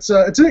armies. It's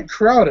a bit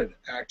crowded,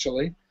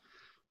 actually.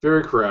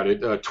 Very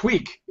crowded.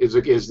 Tweak is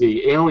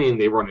the alien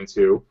they run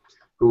into,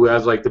 who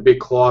has like the big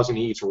claws and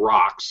he eats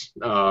rocks.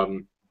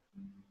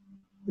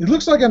 It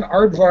looks like an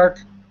aardvark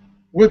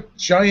with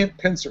giant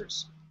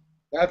pincers.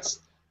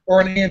 Or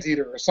an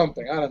anteater or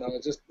something. I don't know.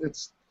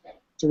 It's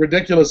a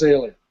ridiculous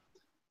alien.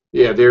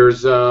 Yeah,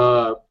 there's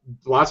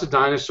lots of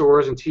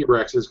dinosaurs and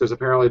T-Rexes, because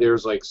apparently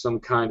there's like some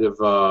kind of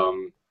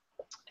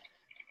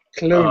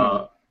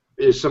clone.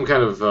 Is some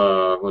kind of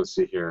let's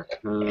see here.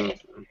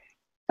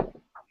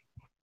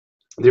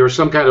 There was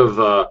some kind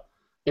of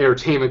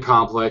entertainment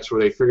complex where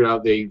they figured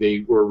out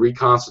they were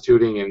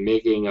reconstituting and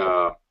making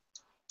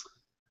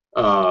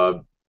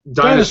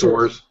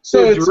dinosaurs.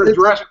 So it's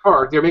Jurassic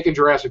Park. They're making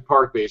Jurassic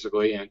Park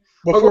basically, and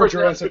before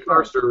Jurassic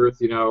Park, Earth,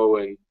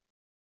 and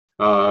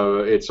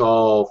It's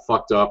all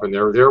fucked up, and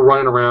they're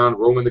running around,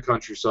 roaming the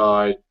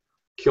countryside,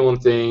 killing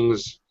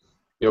things.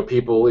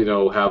 People,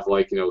 have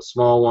like,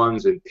 small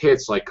ones in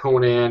pits like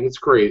Conan. It's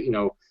great.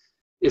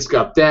 It's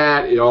got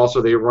that.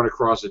 They run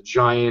across a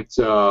giant.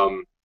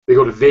 They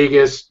go to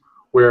Vegas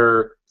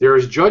where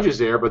there's judges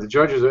there, but the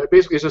judges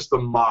basically it's just the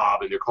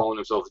mob, and they're calling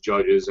themselves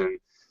judges, and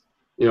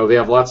they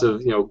have lots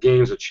of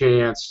games of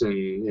chance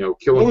and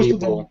killing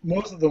people.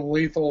 Most of them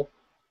lethal.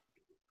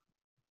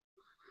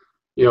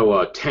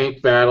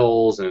 Tank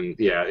battles, and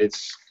yeah,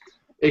 it's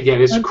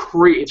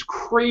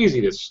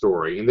crazy, this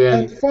story.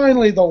 And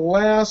finally, the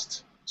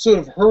last sort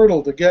of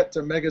hurdle to get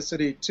to Mega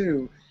City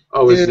 2.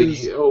 Let me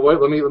see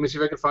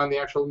if I can find the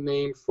actual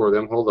name for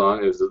them. Hold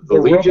on. Is the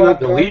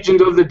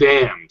Legion of the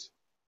Damned?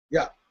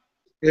 Yeah,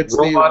 it's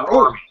Robot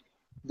Army.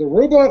 The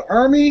Robot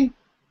Army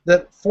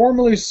that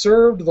formerly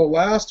served the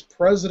last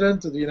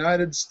president of the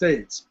United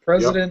States,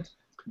 the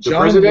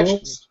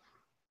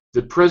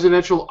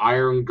Presidential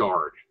Iron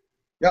Guard.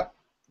 Yep,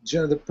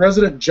 the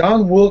President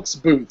John Wilkes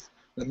Booth,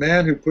 the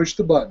man who pushed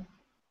the button.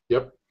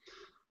 Yep.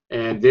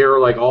 And they're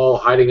like all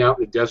hiding out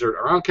in the desert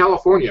around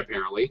California,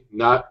 apparently,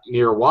 not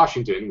near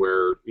Washington,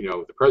 where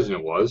the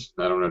president was.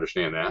 I don't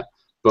understand that,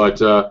 but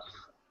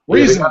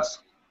reasons.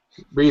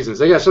 Reasons.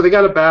 So they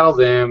got to battle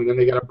them, and then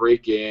they got to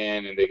break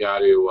in, and they got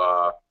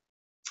to,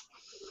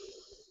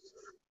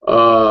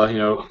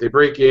 they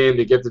break in,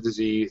 they get the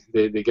disease,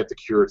 they get the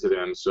cure to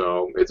them.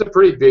 So it's a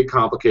pretty big,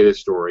 complicated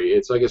story.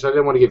 It's like I said, I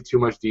didn't want to give too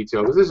much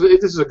detail. This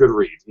is a good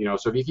read.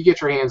 So if you can get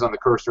your hands on the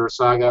Cursed Earth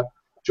Saga,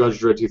 Judge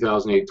Dredd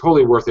 2008,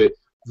 totally worth it.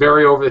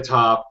 Very over the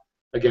top.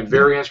 Again,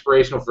 very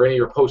inspirational for any of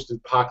your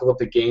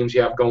post-apocalyptic games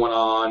you have going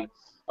on.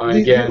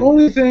 The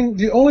only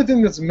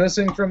thing that's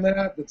missing from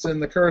that's in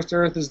the Cursed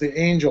Earth is the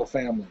Angel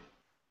family,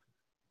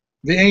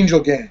 the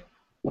Angel gang.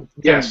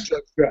 Yes.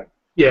 Judge Dredd.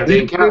 Yeah, they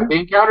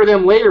encounter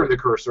them later in the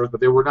Cursed Earth,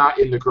 but they were not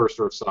in the Cursed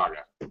Earth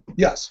Saga.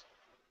 Yes.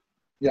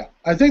 Yeah,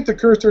 I think the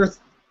Cursed Earth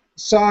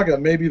Saga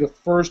may be the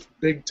first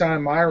big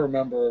time I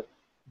remember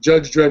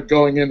Judge Dredd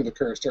going into the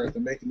Cursed Earth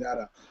and making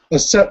that a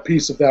set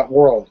piece of that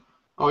world.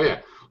 Oh yeah.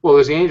 Well,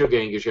 there's the Angel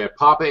gang because you had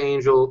Papa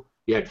Angel,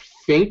 you had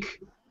Fink,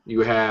 you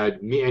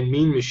had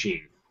Mean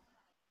Machine.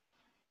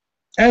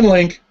 And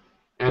Link.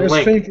 And There's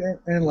Link. Fink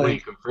and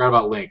Link. I forgot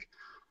about Link.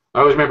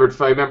 I remember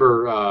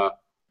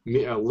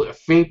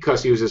Fink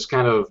because he was this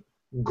kind of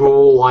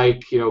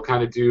ghoul-like,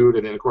 kind of dude,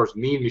 and then of course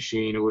Mean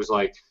Machine, who was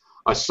like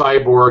a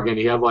cyborg, and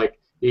he had like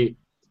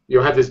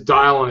had this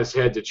dial on his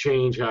head to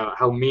change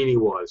how mean he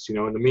was, and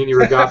the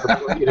meaner he got,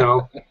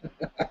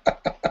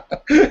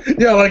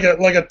 Yeah, like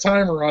a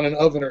timer on an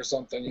oven or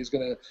something. He's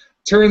gonna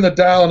turn the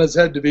dial on his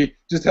head to be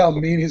just how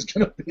mean he's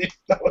gonna be.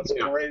 That was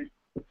great.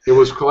 It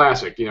was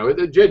classic.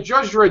 Judge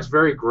Dredd's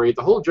very great.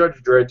 The whole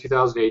Judge Dredd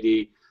 2000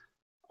 AD,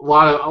 a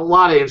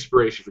lot of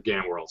inspiration for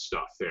Game World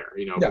stuff there.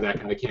 For that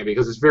kind of campaign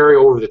because it's very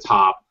over the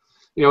top.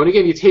 And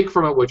again, you take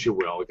from it what you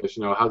will because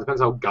how it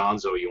depends how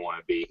gonzo you want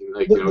to be.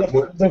 Like,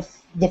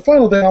 the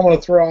final thing I want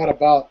to throw out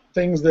about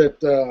things that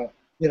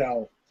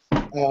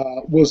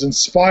was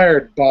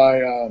inspired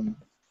by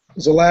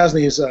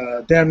Zelazny's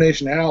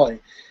Damnation Alley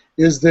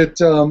is that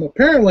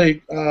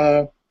apparently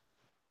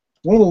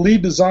one of the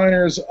lead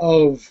designers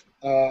of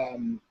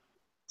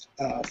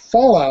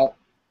Fallout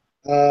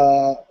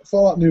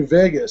New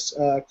Vegas,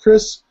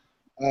 Chris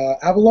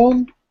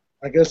Avallone,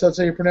 I guess that's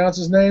how you pronounce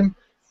his name,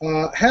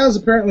 has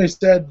apparently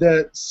said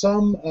that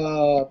some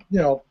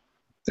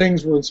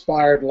things were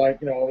inspired,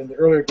 like in the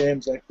earlier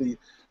games, like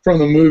from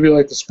the movie,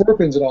 like the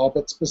Scorpions and all,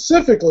 but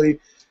specifically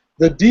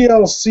the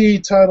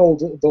DLC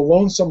titled The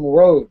Lonesome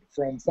Road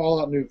from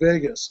Fallout New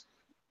Vegas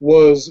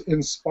was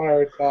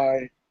inspired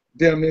by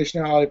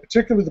Damnation Alley,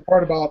 particularly the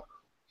part about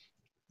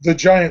the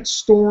giant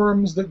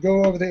storms that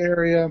go over the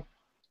area,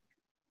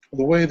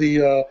 the way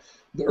the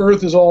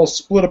Earth is all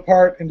split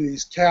apart into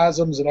these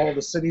chasms, and all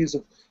the cities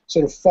have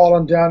sort of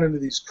fallen down into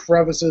these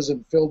crevices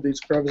and filled these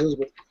crevices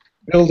with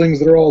buildings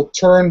that are all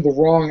turned the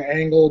wrong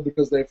angle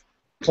because they've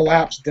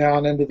collapsed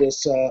down into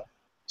this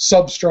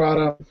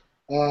substrata.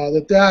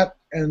 That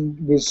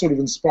was sort of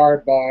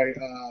inspired by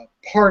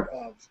part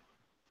of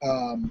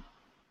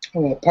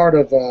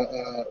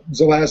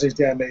Zelazny's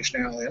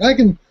Damnation Alley,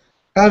 and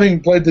having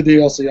played the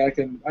DLC,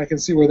 I can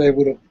see where that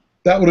would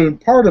have been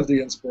part of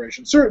the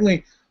inspiration.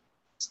 Certainly,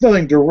 it's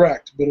nothing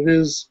direct, but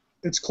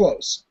it's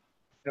close.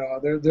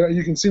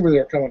 You can see where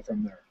they're coming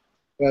from there.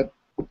 But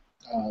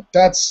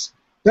that's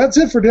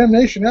it for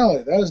Damnation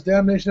Alley. That is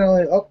Damnation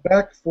Alley up,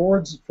 back,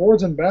 forwards,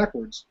 and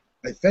backwards.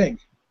 I think.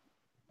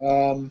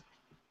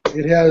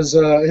 It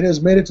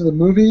has made it to the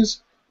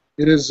movies.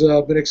 It has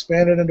been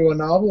expanded into a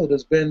novel.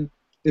 It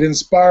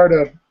inspired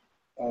a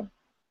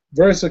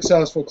very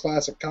successful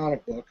classic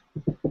comic book,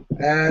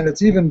 and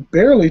it's even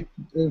barely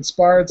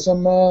inspired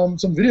some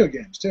video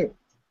games too,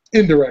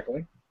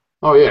 indirectly.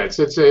 Oh yeah,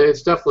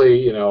 it's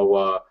definitely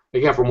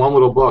again from one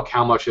little book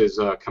how much has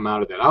come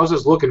out of that. I was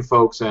just looking,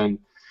 folks, and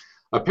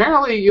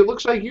apparently it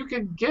looks like you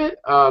could get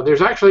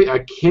there's actually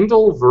a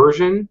Kindle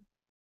version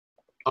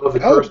of the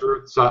Cursed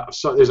Earth.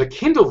 So there's a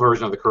Kindle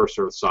version of the Cursed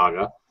Earth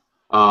Saga.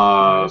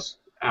 Nice.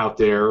 out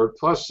there.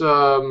 Plus,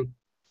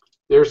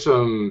 there's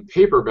some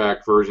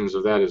paperback versions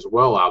of that as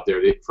well out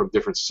there from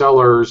different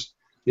sellers.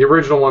 The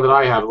original one that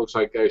I have, it looks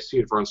like I see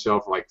it for on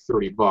sale for like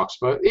 $30,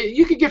 but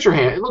you could get your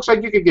hand. It looks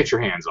like you could get your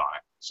hands on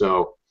it.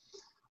 So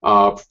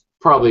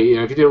probably,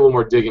 if you did a little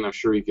more digging, I'm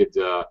sure you could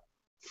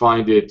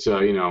find it.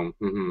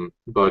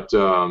 But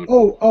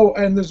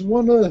and there's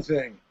one other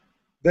thing.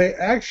 They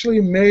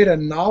actually made a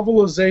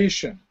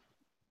novelization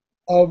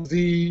of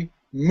the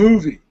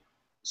movie.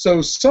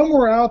 So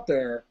somewhere out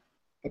there,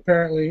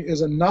 apparently,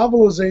 is a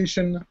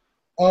novelization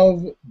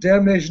of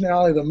Damnation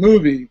Alley, the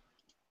movie,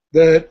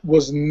 that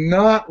was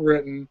not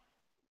written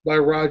by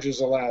Roger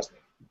Zelazny.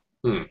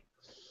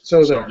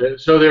 So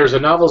there's a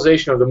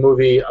novelization of the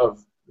movie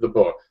of the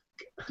book.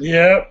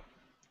 Yep.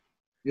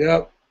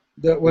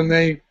 That when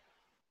they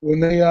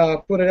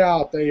put it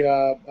out,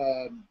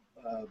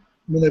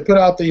 when they put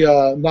out the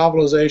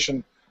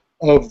novelization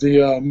of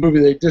the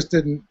movie, they just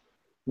didn't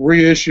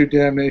reissue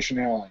Damnation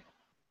Alley.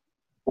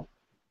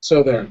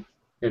 So there.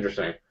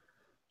 Interesting.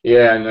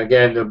 Yeah, and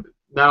again,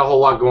 not a whole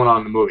lot going on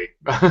in the movie.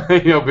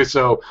 But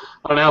so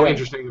I don't know how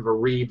interesting of a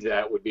read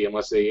that would be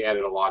unless they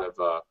added a lot of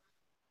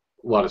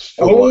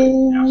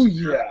Oh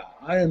yeah,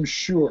 I am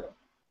sure.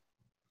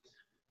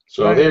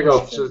 So there you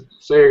go. So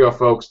there you go,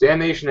 folks.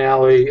 Damnation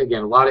Alley.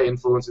 Again, a lot of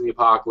influence in the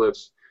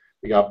apocalypse.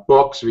 We got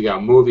books, we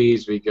got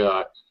movies, we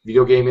got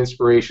video game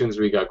inspirations,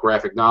 we got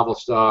graphic novel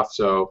stuff.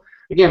 So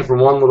again, from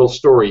one little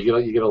story,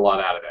 you get a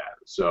lot out of that.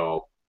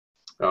 So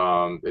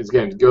it's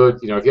again good.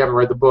 If you haven't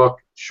read the book,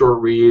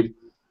 short read.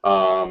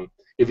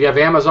 If you have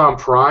Amazon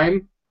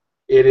Prime,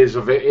 it is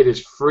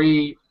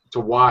free to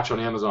watch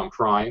on Amazon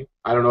Prime.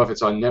 I don't know if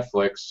it's on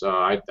Netflix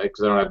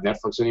because I don't have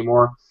Netflix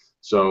anymore.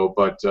 So,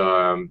 but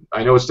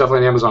I know it's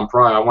definitely on Amazon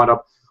Prime.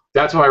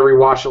 That's how I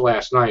rewatched it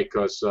last night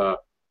because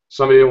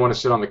somebody didn't want to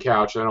sit on the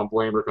couch. And I don't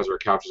blame her because her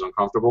couch is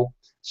uncomfortable.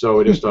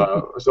 So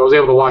so I was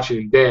able to watch it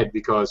in bed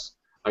because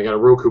I got a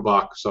Roku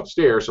box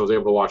upstairs. So I was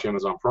able to watch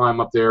Amazon Prime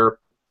up there.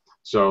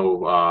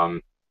 So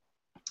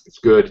it's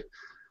good.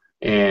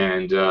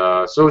 And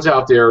so it's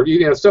out there.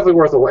 It's definitely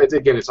worth it.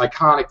 Again, it's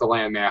iconic, the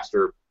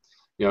Landmaster.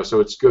 So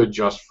it's good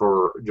just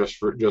for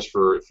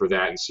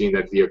that and seeing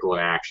that vehicle in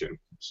action.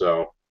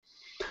 So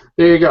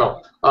there you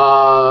go.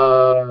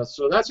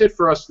 So that's it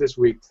for us this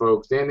week,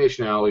 folks.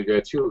 Damnation Alley. We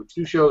got two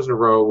shows in a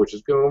row, which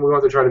is good. We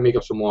want to try to make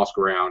up some lost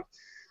ground.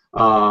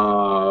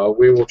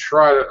 We will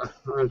try to.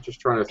 I'm just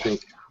trying to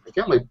think. I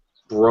got my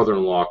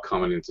brother-in-law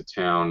coming into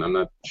town. I'm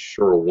not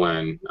sure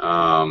when.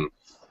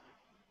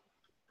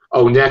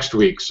 Next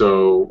week.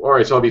 So, all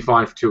right. So I'll be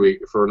fine for 2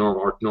 weeks for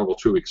our normal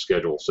 2 week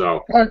schedule.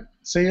 So. All right.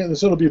 So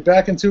it'll be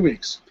back in 2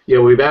 weeks. Yeah,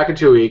 we'll be back in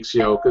 2 weeks.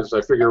 Because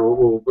I figure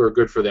we're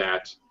good for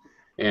that.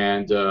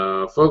 And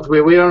folks, we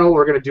don't know what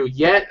we're going to do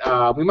yet.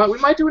 We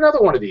might do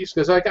another one of these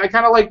because I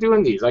kind of like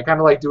doing these. I kind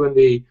of like doing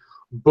the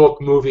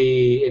book,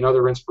 movie, and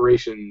other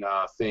inspiration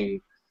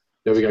thing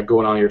that we got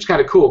going on here. It's kind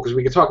of cool because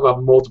we can talk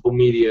about multiple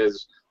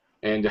medias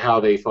and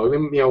how they flow.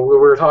 We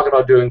were talking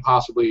about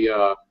possibly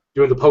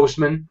doing The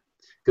Postman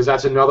because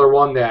that's another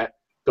one that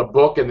the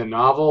book and the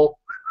novel.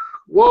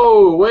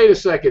 Whoa! Wait a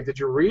second. Did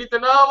you read the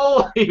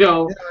novel?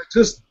 Yeah,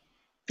 just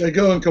they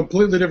go in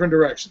completely different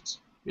directions.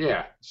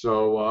 Yeah,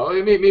 so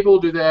maybe we'll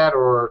do that,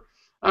 or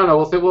I don't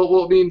know.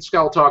 We'll me and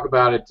Scott will talk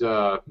about it,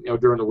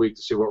 during the week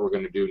to see what we're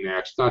going to do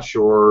next. Not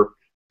sure.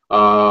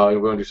 We're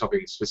going to do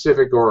something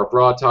specific or a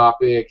broad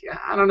topic.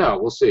 I don't know.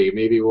 We'll see.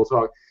 Maybe we'll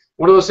talk.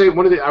 One of those things.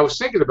 I was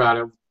thinking about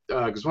it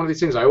because one of these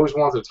things I always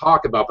wanted to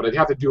talk about, but I'd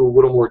have to do a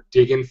little more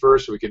digging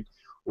first so we could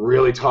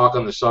really talk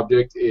on the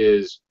subject.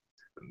 Is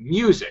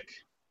music.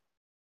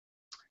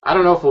 I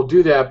don't know if we'll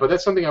do that, but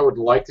that's something I would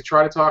like to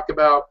try to talk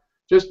about.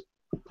 Just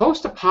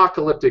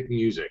post-apocalyptic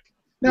music.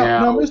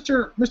 Now,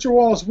 Mr.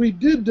 Wallace, we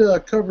did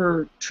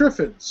cover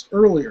Triffids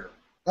earlier.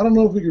 I don't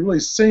know if we could really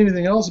say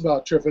anything else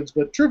about Triffids,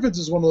 but Triffids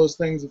is one of those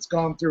things that's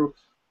gone through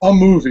a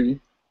movie,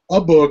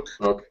 a book,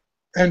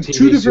 and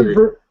two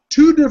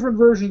different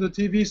versions of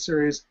the TV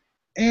series,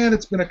 and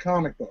it's been a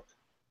comic book.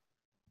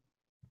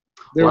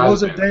 There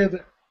has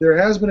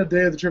been a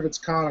day of the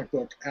Triffids comic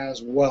book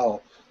as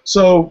well.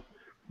 So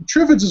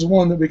Triffids is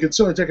one that we could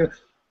certainly take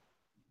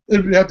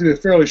it would have to be a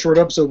fairly short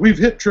episode. We've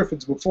hit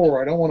Triffids before.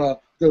 I don't want to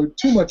go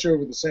too much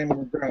over the same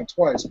ground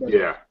twice, but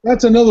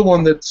that's another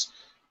one that's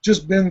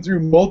just been through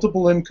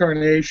multiple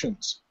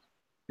incarnations,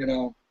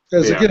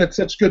 because again, it's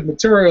such good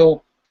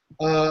material.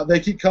 They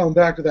keep coming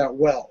back to that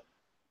well.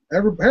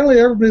 Apparently,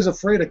 everybody's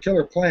afraid of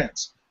killer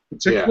plants,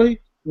 particularly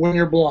when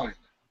you're blind.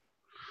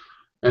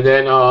 And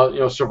then,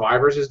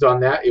 Survivors has done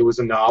that. It was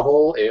a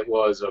novel. It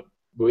was and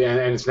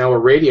it's now a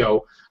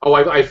radio. Oh,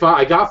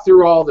 I got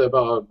through all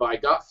the. I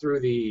got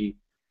through the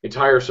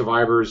entire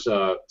Survivors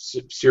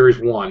series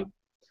 1,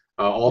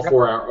 all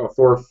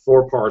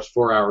 4 parts,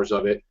 4 hours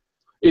of it.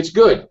 It's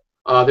good.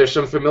 There's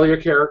some familiar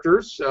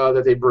characters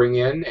that they bring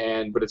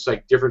in, but it's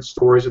like different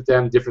stories with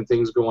them, different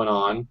things going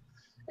on,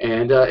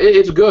 and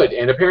it's good.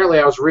 And apparently,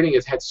 I was reading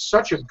it's had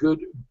such a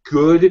good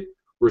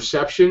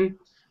reception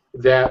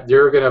that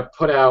they're gonna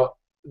put out.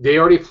 They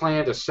already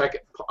planned a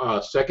second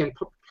part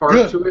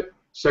to it,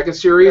 second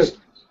series. Good.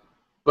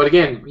 but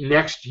again,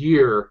 next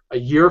year, a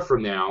year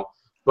from now.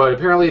 But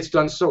apparently it's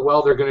done so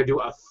well, they're going to do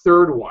a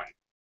third one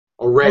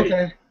already.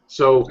 Okay.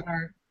 So,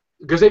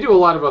 because they do a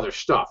lot of other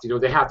stuff,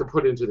 they have to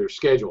put it into their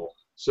schedule.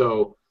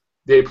 So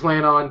they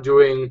plan on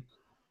doing.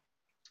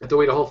 Have to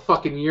wait a whole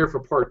fucking year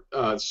for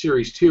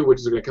Series 2, which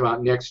is going to come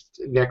out next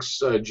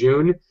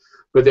June.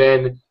 But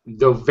then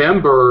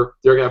November,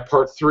 they're going to have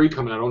Part 3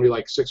 coming out only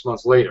like 6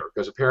 months later,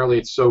 because apparently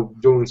it's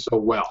doing so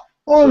well.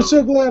 Oh, I'm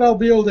so glad I'll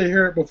be able to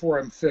hear it before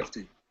I'm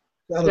 50.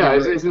 Yeah,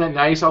 isn't that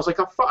nice? I was like,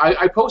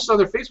 I posted on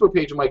their Facebook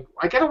page. I'm like,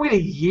 I gotta wait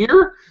a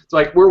year. It's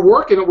like we're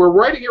writing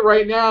it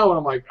right now, and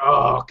I'm like,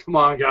 oh, come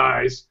on,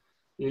 guys,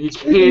 you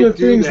can't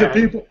do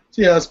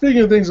that.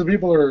 Speaking of things that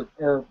people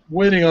are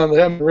waiting on that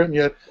haven't written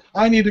yet,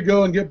 I need to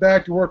go and get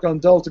back to work on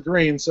Delta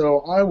Green. So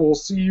I will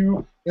see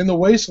you in the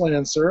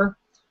wasteland, sir.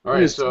 All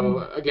right.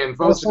 So again,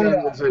 folks,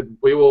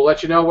 we will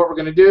let you know what we're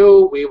gonna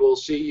do. We will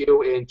see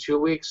you in 2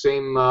 weeks.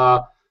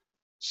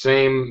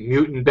 Same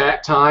mutant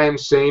bat time,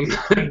 same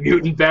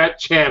mutant bat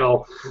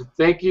channel.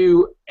 Thank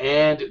you,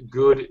 and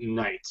good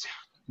night.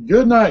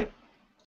 Good night.